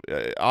Metcalf.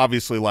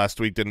 Obviously, last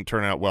week didn't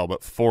turn out well,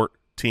 but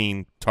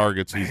 14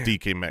 targets. He's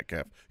DK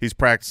Metcalf. He's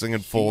practicing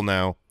in full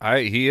now.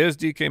 He is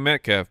DK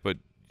Metcalf, but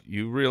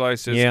you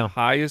realize his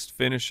highest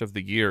finish of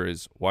the year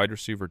is wide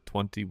receiver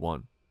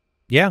 21.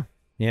 Yeah.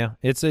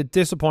 It's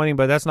disappointing,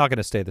 but that's not going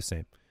to stay the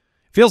same.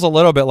 Feels a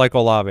little bit like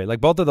Olave. Like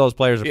both of those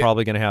players are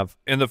probably going to have.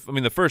 And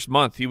the first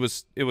month it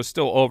was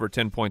still over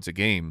 10 points a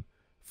game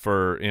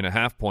in a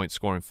half-point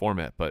scoring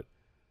format, but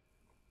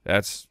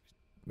that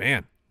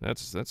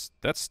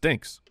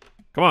stinks.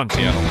 Come on,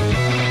 Seattle.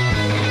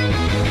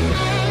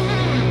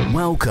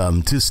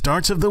 Welcome to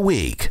Starts of the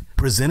Week,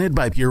 presented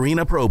by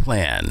Purina Pro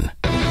Plan.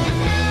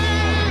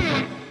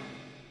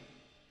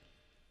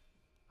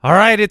 All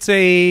right, it's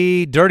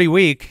a dirty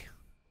week.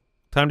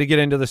 Time to get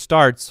into the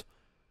starts.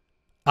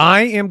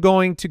 I am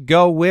going to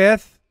go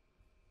with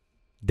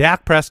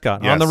Dak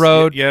Prescott on the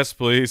road. Yes,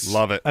 please.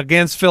 Love it.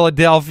 Against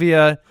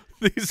Philadelphia.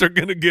 These are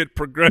going to get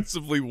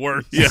progressively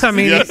worse. Yes,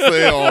 yes,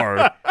 they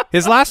are.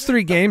 His last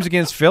 3 games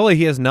against Philly,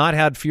 he has not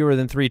had fewer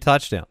than 3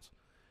 touchdowns.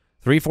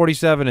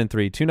 347 and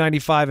 3,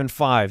 295 and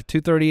 5,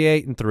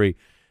 238 and 3.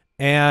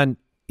 And,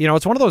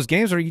 it's one of those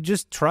games where you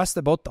just trust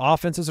that both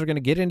offenses are going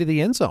to get into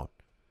the end zone,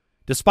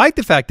 despite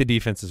the fact the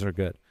defenses are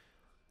good.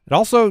 It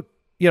also,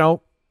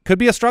 could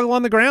be a struggle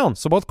on the ground.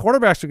 So both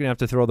quarterbacks are going to have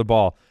to throw the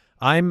ball.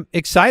 I'm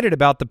excited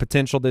about the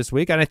potential this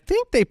week, and I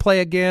think they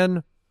play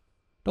again.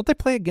 Don't they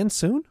play again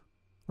soon?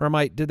 Or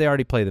did they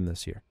already play them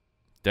this year?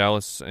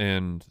 Dallas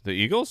and the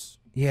Eagles?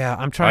 Yeah,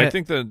 I'm trying. I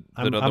think the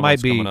other I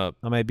one's coming up.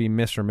 I might be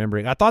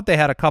misremembering. I thought they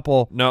had a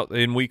couple. No,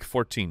 in week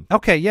 14.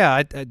 Okay,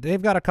 yeah,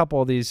 they've got a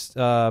couple of these.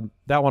 That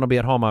one will be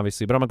at home,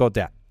 obviously, but I'm going to go with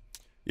Dak.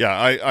 Yeah,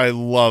 I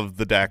love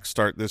the Dak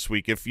start this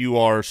week. If you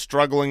are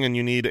struggling and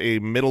you need a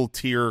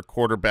middle-tier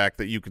quarterback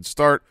that you can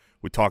start,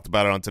 we talked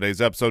about it on today's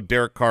episode.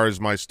 Derek Carr is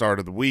my start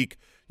of the week.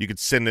 You could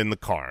send in the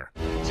car.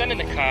 Send in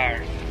the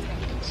car.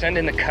 Send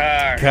in the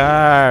car.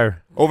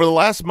 Car. Over the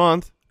last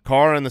month,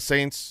 Carr and the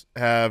Saints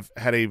have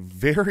had a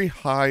very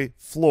high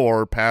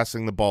floor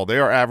passing the ball. They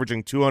are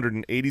averaging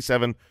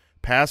 287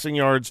 passing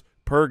yards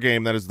per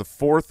game. That is the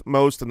 4th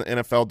most in the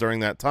NFL during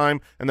that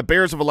time. And the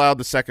Bears have allowed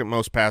the 2nd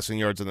most passing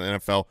yards in the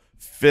NFL,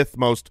 5th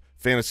most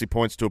fantasy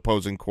points to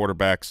opposing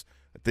quarterbacks.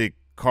 I think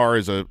Carr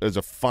is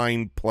a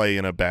fine play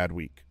in a bad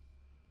week.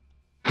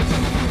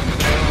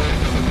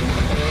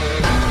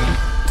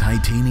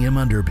 Titanium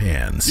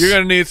underpants. You're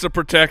going to need some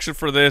protection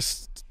for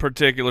this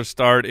particular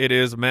start. It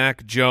is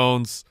Mac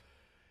Jones.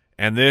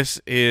 And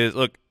this is,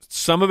 look,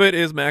 some of it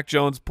is Mac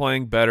Jones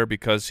playing better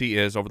because he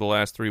is, over the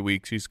last 3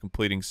 weeks, he's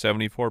completing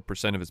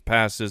 74% of his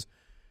passes.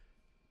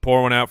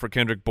 Pour one out for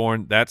Kendrick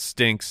Bourne. That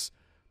stinks.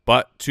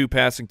 But 2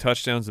 passing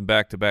touchdowns in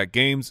back-to-back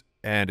games,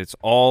 and it's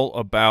all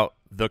about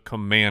the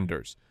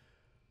Commanders.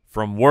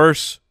 From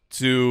worse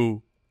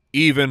to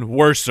even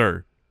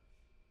worser.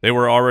 They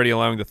were already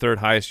allowing the 3rd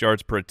highest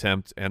yards per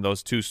attempt, and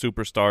those 2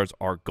 superstars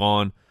are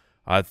gone.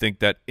 I think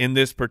that in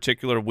this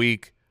particular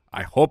week,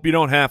 I hope you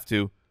don't have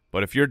to,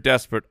 but if you're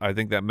desperate, I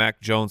think that Mac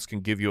Jones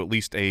can give you at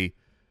least a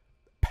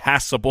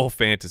passable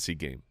fantasy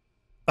game.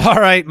 All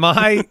right,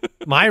 my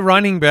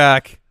running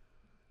back,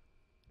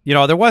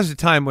 there was a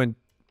time when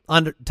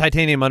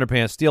titanium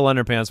underpants, steel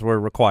underpants were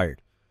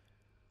required.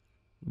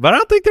 But I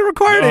don't think they're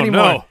required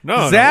anymore.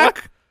 No.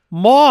 Zach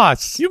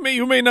Moss. You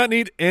may not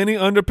need any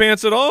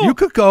underpants at all. You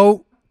could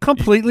go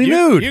completely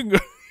nude. I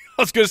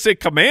was going to say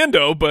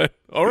commando, but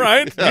all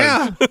right.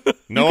 Yeah.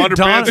 No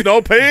underpants,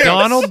 no pants.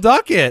 Donald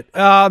Duckett.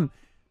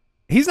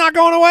 He's not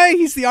going away.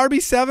 He's the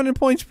RB7 in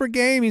points per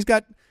game. He's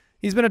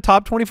been a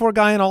top 24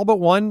 guy in all but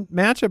one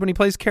matchup when he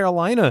plays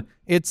Carolina.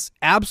 It's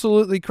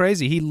absolutely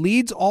crazy. He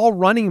leads all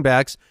running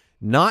backs,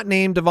 not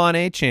named Devon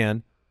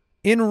Achane,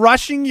 in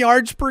rushing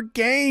yards per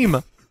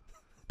game.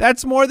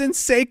 That's more than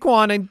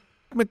Saquon and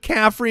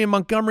McCaffrey and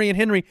Montgomery and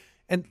Henry.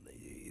 And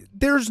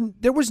there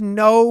was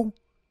no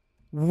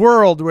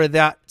world where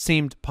that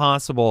seemed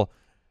possible.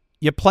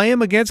 You play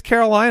him against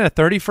Carolina,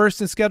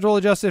 31st in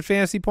schedule-adjusted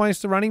fantasy points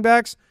to running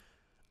backs.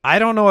 I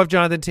don't know if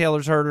Jonathan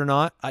Taylor's hurt or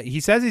not.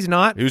 He says he's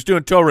not. He was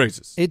doing toe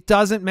raises. It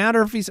doesn't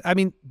matter if he's – I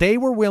mean, they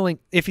were willing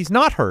 – if he's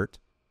not hurt,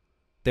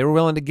 they were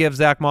willing to give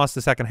Zach Moss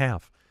the second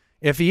half.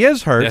 If he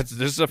is hurt, this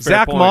is a fair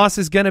Zach point. Moss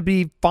is going to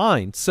be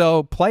fine,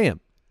 so play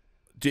him.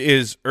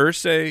 Is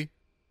Irsay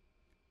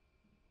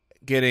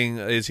getting –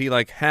 is he,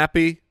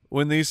 happy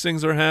when these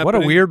things are happening. What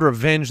a weird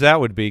revenge that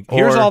would be.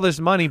 Here's all this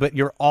money, but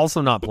you're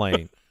also not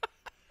playing.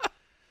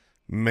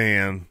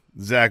 Man,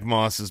 Zach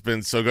Moss has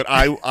been so good.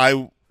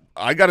 I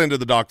got into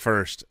the doc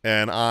first,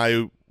 and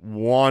I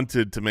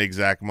wanted to make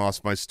Zach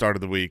Moss my start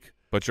of the week.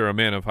 But you're a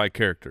man of high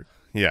character.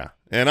 Yeah,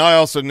 and I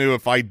also knew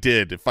if I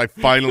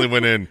finally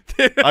went in,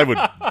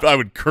 I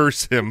would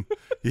curse him.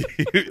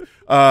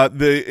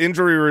 The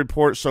injury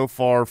report so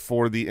far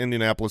for the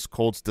Indianapolis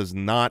Colts does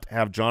not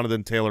have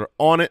Jonathan Taylor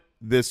on it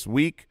this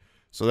week,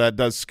 so that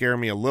does scare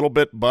me a little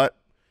bit. But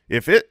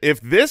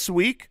if this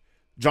week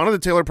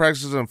Jonathan Taylor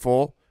practices in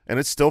full and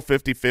it's still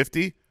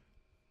 50-50,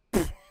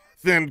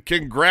 then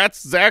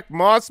congrats, Zach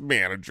Moss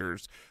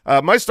managers.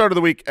 My start of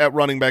the week at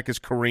running back is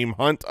Kareem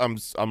Hunt.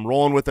 I'm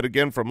rolling with it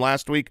again from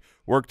last week.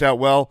 Worked out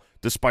well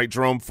despite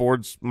Jerome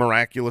Ford's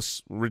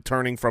miraculous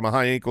returning from a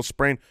high ankle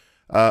sprain.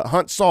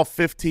 Hunt saw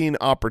 15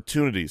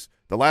 opportunities.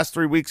 The last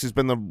 3 weeks he's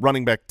been the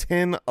running back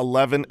 10,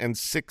 11, and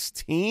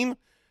 16.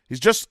 He's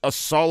just a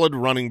solid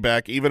running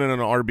back. Even in an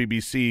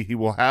RBBC, he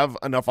will have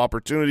enough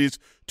opportunities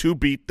to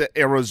beat the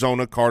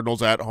Arizona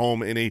Cardinals at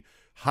home in a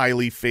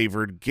highly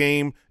favored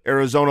game.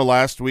 Arizona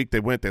last week, they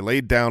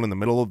laid down in the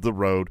middle of the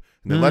road,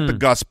 and they let the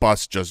Gus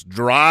Bus just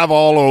drive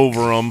all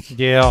over them.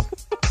 Yeah.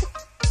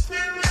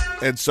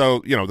 And so,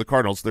 the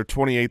Cardinals, they're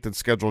 28th in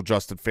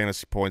schedule-adjusted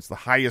fantasy points, the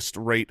highest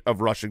rate of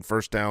rushing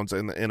first downs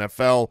in the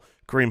NFL.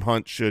 Kareem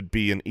Hunt should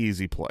be an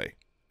easy play.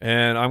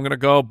 And I'm going to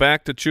go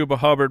back to Chuba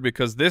Hubbard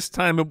because this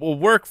time it will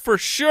work for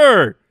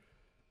sure.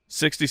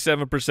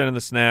 67% of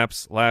the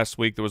snaps last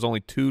week. There was only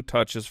 2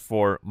 touches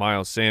for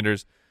Miles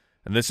Sanders.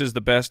 And this is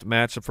the best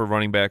matchup for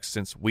running backs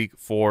since week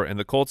 4. And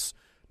the Colts,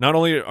 not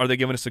only are they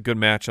giving us a good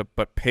matchup,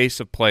 but pace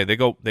of play.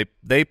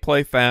 They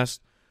play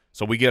fast,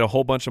 so we get a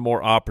whole bunch of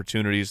more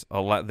opportunities.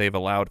 They've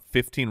allowed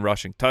 15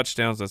 rushing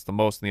touchdowns. That's the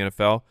most in the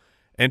NFL.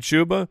 And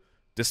Chuba,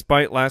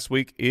 despite last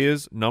week,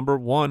 is number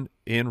 1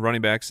 in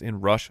running backs in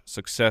rush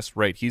success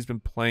rate. He's been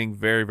playing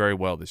very, very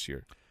well this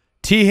year.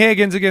 T.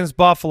 Higgins against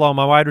Buffalo,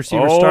 my wide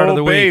receiver start of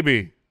the week.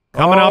 Baby.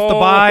 Coming off the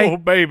bye. Oh,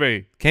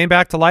 baby. Came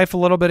back to life a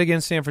little bit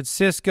against San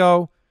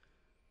Francisco.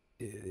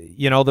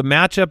 The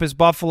matchup is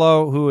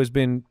Buffalo, who has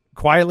been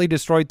quietly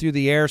destroyed through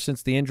the air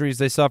since the injuries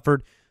they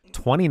suffered.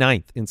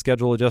 29th in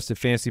schedule-adjusted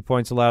fantasy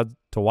points allowed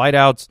to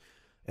wideouts,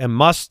 and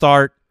must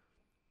start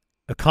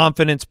a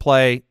confidence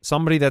play,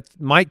 somebody that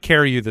might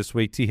carry you this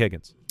week, T.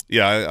 Higgins.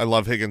 Yeah, I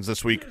love Higgins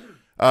this week.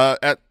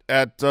 At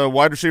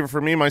wide receiver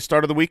for me, my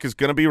start of the week is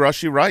going to be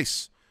Rashee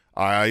Rice.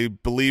 I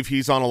believe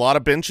he's on a lot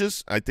of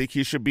benches. I think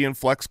he should be in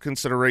flex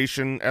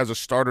consideration as a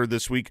starter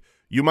this week.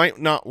 You might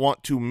not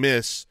want to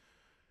miss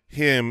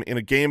him in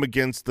a game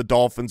against the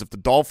Dolphins. If the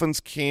Dolphins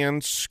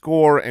can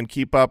score and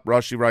keep up,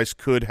 Rashee Rice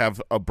could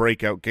have a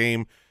breakout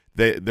game.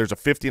 There's a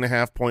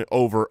 50.5 point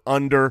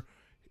over-under.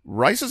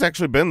 Rice has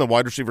actually been the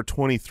wide receiver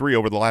 23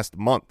 over the last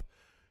month.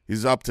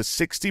 He's up to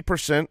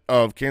 60%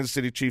 of Kansas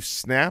City Chiefs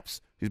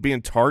snaps. He's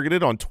being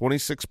targeted on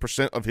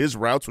 26% of his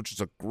routes, which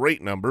is a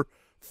great number.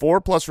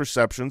 4+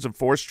 receptions in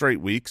 4 straight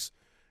weeks.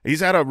 He's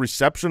had a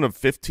reception of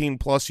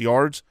 15+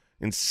 yards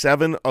in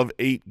 7 of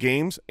 8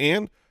 games,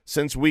 and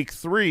since week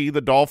 3,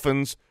 the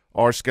Dolphins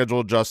are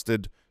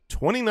schedule-adjusted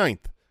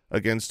 29th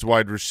against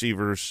wide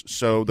receivers.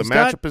 So the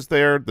matchup is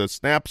there. The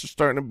snaps are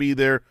starting to be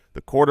there.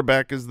 The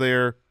quarterback is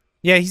there.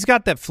 Yeah, he's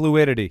got that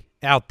fluidity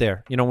out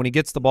there. When he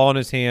gets the ball in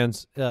his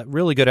hands,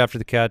 really good after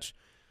the catch.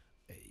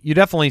 You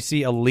definitely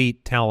see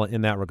elite talent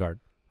in that regard.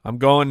 I'm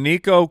going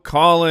Nico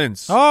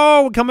Collins.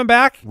 Oh, coming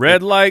back?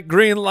 Red light,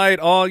 green light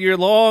all year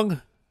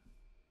long.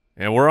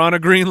 And we're on a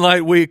green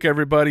light week,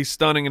 everybody.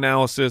 Stunning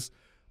analysis.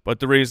 But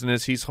the reason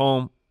is he's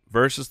home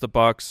versus the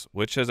Bucs,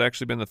 which has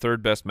actually been the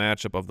 3rd best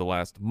matchup of the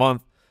last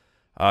month.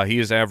 He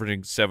is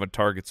averaging 7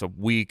 targets a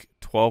week,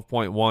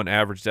 12.1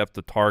 average depth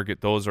of target.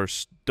 Those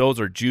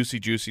are juicy,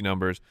 juicy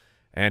numbers.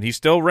 And he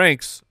still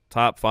ranks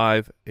top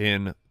 5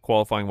 in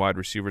qualifying wide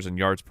receivers and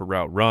yards per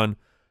route run.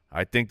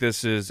 I think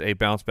this is a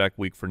bounce-back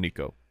week for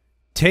Nico.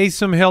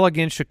 Taysom Hill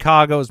against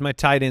Chicago is my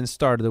tight end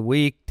start of the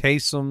week.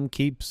 Taysom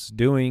keeps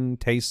doing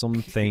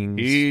Taysom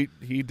things.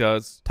 He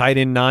does. Tight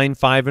end 9,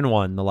 5, and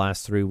 1 the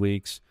last 3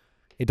 weeks.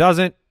 It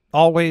doesn't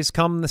always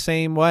come the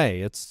same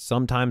way. It's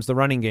sometimes the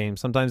running game,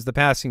 sometimes the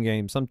passing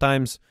game,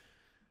 sometimes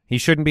he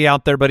shouldn't be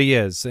out there, but he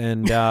is.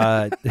 And,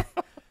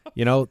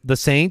 the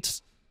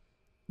Saints,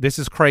 this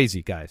is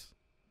crazy, guys.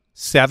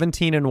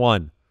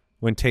 17-1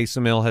 when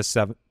Taysom Hill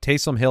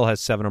has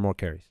 7 or more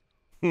carries.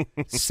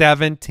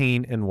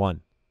 17-1.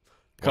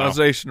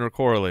 Causation or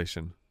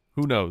correlation?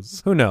 Who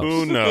knows? Who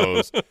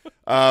knows?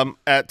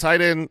 At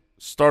tight end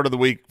start of the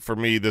week for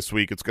me this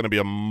week, it's going to be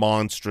a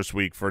monstrous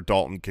week for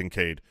Dalton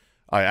Kincaid.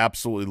 I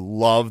absolutely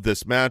love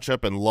this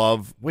matchup and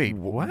love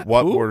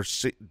what we're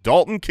seeing.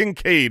 Dalton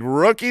Kincaid,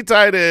 rookie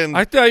tight end.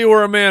 I thought you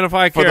were a man of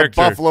high character.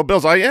 For the Buffalo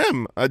Bills. I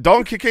am.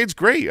 Dalton Kincaid's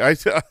great.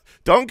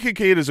 Dalton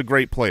Kincaid is a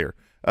great player.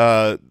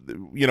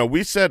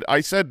 We said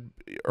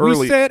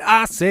early.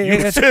 I said.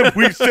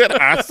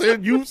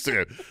 You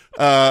said.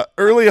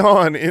 Early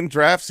on in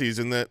draft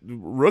season that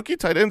rookie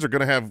tight ends are going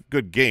to have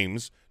good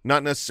games,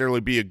 not necessarily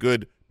be a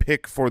good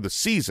pick for the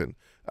season.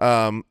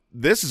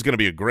 This is going to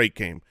be a great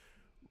game.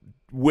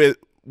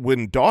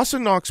 When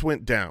Dawson Knox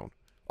went down,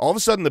 all of a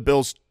sudden the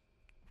Bills,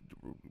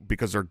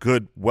 because they're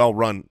good,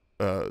 well-run,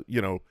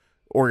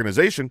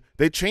 organization,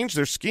 they changed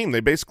their scheme.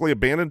 They basically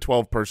abandoned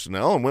 12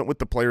 personnel and went with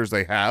the players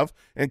they have,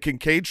 and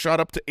Kincaid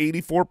shot up to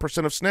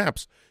 84% of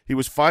snaps. He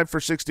was 5 for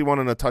 61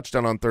 and a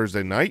touchdown on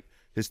Thursday night.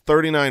 His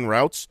 39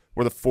 routes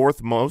were the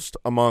fourth most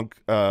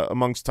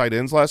amongst tight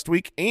ends last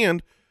week,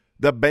 and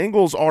the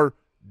Bengals are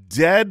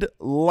dead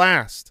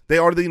last. They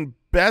are the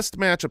best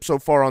matchup so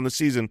far on the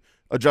season,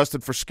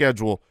 adjusted for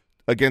schedule,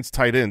 against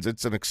tight ends.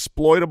 It's an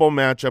exploitable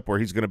matchup where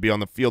he's going to be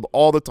on the field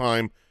all the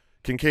time.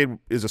 Kincaid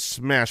is a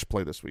smash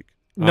play this week.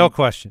 No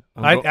question.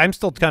 I'm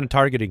still kind of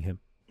targeting him.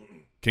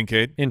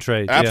 Kincaid? In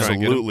trades.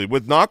 Absolutely.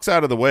 With Knox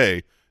out of the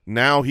way,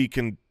 now he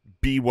can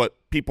be what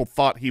people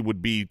thought he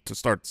would be to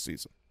start the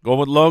season. Go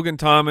with Logan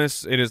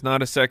Thomas. It is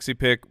not a sexy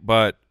pick,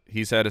 but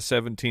he's had a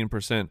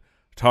 17%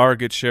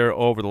 target share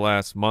over the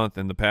last month.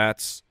 And the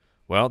Pats,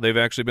 well, they've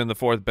actually been the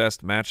fourth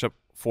best matchup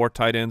for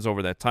tight ends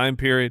over that time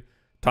period.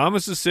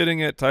 Thomas is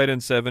sitting at tight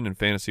end 7 in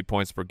fantasy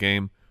points per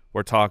game.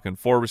 We're talking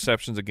 4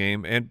 receptions a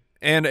game and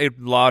a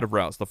lot of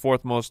routes, the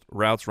fourth most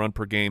routes run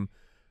per game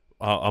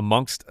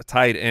amongst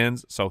tight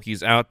ends. So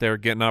he's out there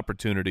getting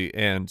opportunity,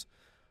 and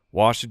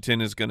Washington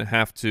is going to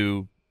have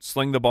to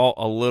sling the ball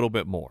a little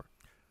bit more.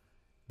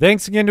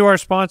 Thanks again to our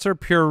sponsor,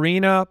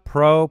 Purina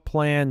Pro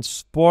Plan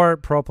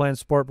Sport. Pro Plan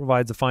Sport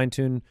provides a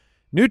fine-tuned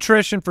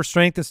nutrition for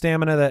strength and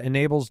stamina that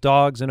enables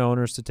dogs and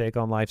owners to take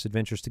on life's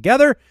adventures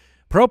together.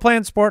 Pro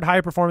Plan Sport,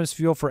 high-performance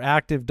fuel for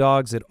active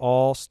dogs. It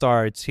all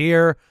starts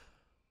here.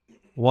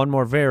 One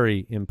more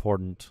very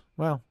important,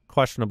 well,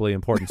 questionably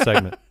important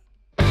segment.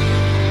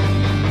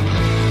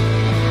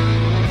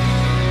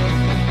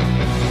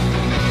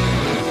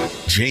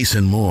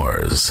 Jason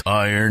Moore's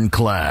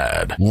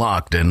ironclad,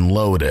 locked and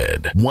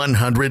loaded,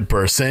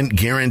 100%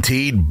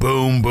 guaranteed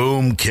boom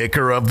boom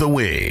kicker of the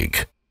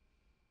week.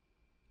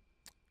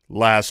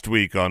 Last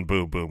week on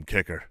Boom Boom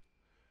Kicker,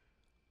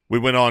 we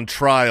went on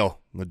trial.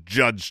 The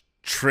judge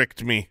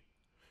tricked me.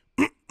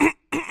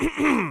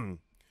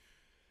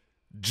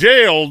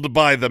 Jailed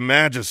by the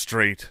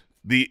magistrate,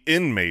 the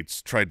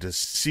inmates tried to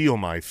seal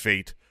my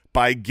fate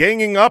by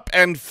ganging up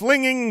and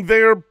flinging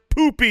their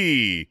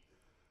poopy.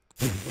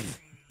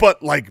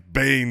 But like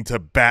Bane to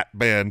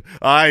Batman,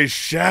 I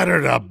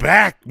shattered a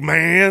back,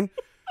 man.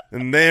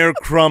 And there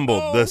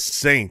crumbled the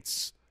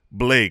Saints'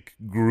 Blake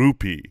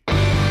groupie.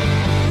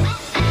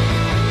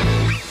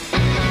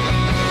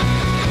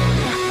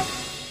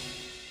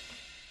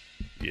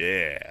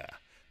 Yeah,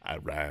 I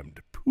rhymed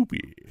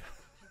poopy.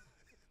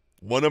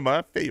 One of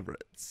my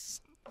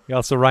favorites. He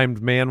also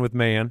rhymed man with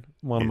man,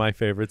 one of my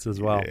favorites as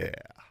well. Yeah.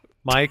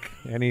 Mike,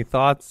 any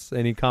thoughts,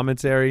 any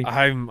commentary?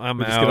 I'm We're out.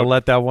 just going to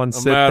let that one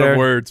sit I'm out there. of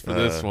words for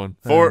this one.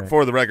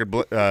 For the record,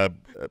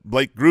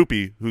 Blake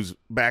Groupie, whose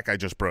back I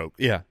just broke.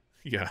 Yeah.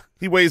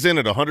 He weighs in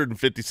at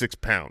 156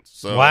 pounds.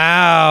 So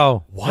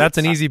Wow. That's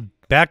an easy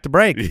back to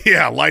break.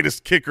 yeah,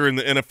 lightest kicker in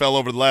the NFL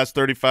over the last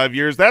 35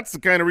 years. That's the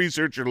kind of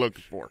research you're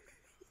looking for.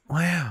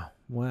 Wow.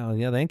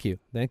 Yeah, thank you.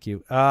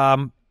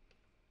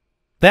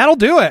 That'll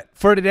do it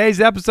for today's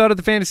episode of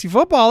the Fantasy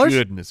Footballers.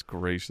 Goodness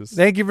gracious.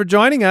 Thank you for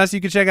joining us.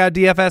 You can check out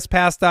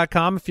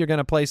DFSpass.com if you're going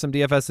to play some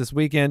DFS this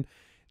weekend.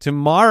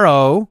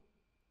 Tomorrow,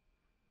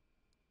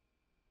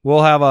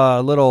 we'll have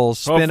a little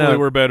spin. Hopefully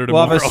we're better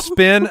tomorrow. We'll have a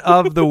spin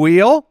of the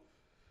wheel.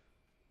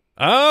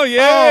 Oh,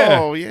 yeah.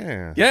 Oh,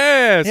 yeah.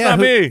 Yeah, it's not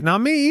me.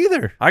 Not me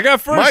either. I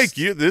got first. Mike,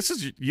 you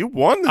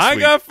won this week. I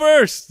got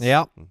first.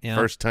 Yeah.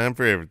 First time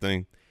for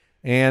everything.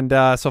 And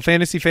so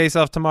Fantasy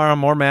Face-Off tomorrow,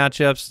 more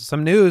matchups,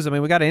 some news. I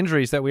mean, we got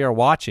injuries that we are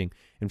watching.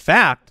 In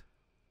fact,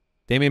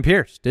 Dameon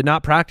Pierce did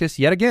not practice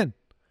yet again.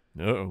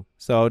 Uh-oh.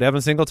 So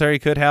Devin Singletary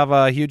could have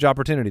a huge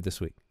opportunity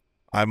this week.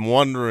 I'm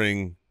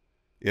wondering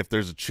if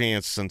there's a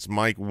chance, since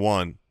Mike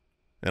won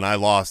and I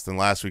lost, and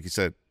last week he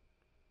said,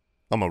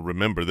 I'm going to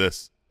remember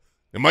this.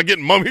 Am I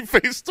getting mummy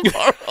face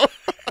tomorrow?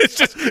 He's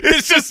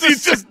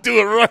just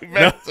doing right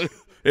back. No,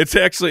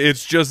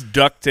 it's just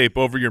duct tape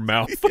over your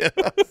mouth. Yeah.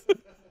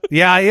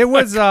 Yeah, it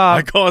was.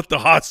 I call it the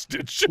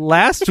hostage.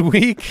 Last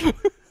week,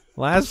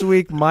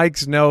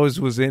 Mike's nose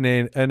was in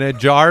an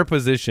ajar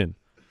position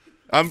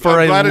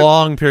for a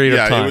long period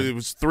of time. Yeah, it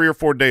was 3 or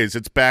 4 days.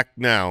 It's back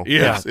now.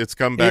 Yeah, it's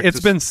come back.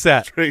 It's been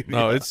set.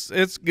 No, it's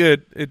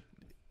good.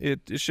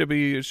 It should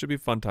be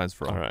fun times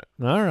for all.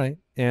 All right,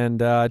 and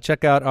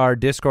check out our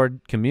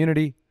Discord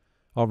community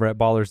over at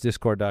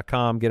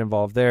ballersdiscord.com. Get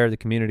involved there. The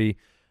community.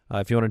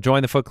 If you want to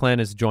join the Foot Clan,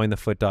 is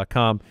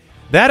jointhefoot.com.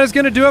 That is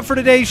going to do it for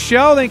today's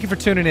show. Thank you for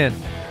tuning in,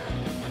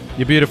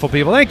 you beautiful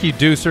people. Thank you,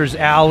 Deucers,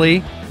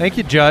 Allie. Thank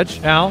you,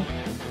 Judge, Al,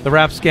 the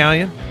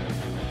Rapscallion.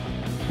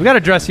 We got to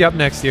dress you up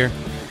next year.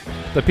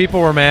 The people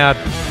were mad.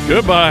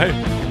 Goodbye.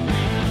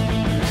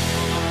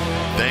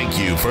 Thank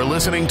you for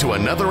listening to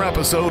another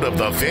episode of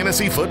the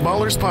Fantasy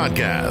Footballers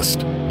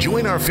Podcast.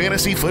 Join our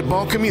fantasy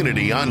football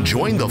community on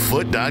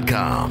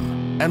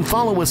jointhefoot.com and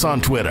follow us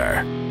on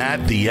Twitter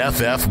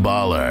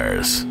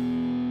 @TheFFBallers.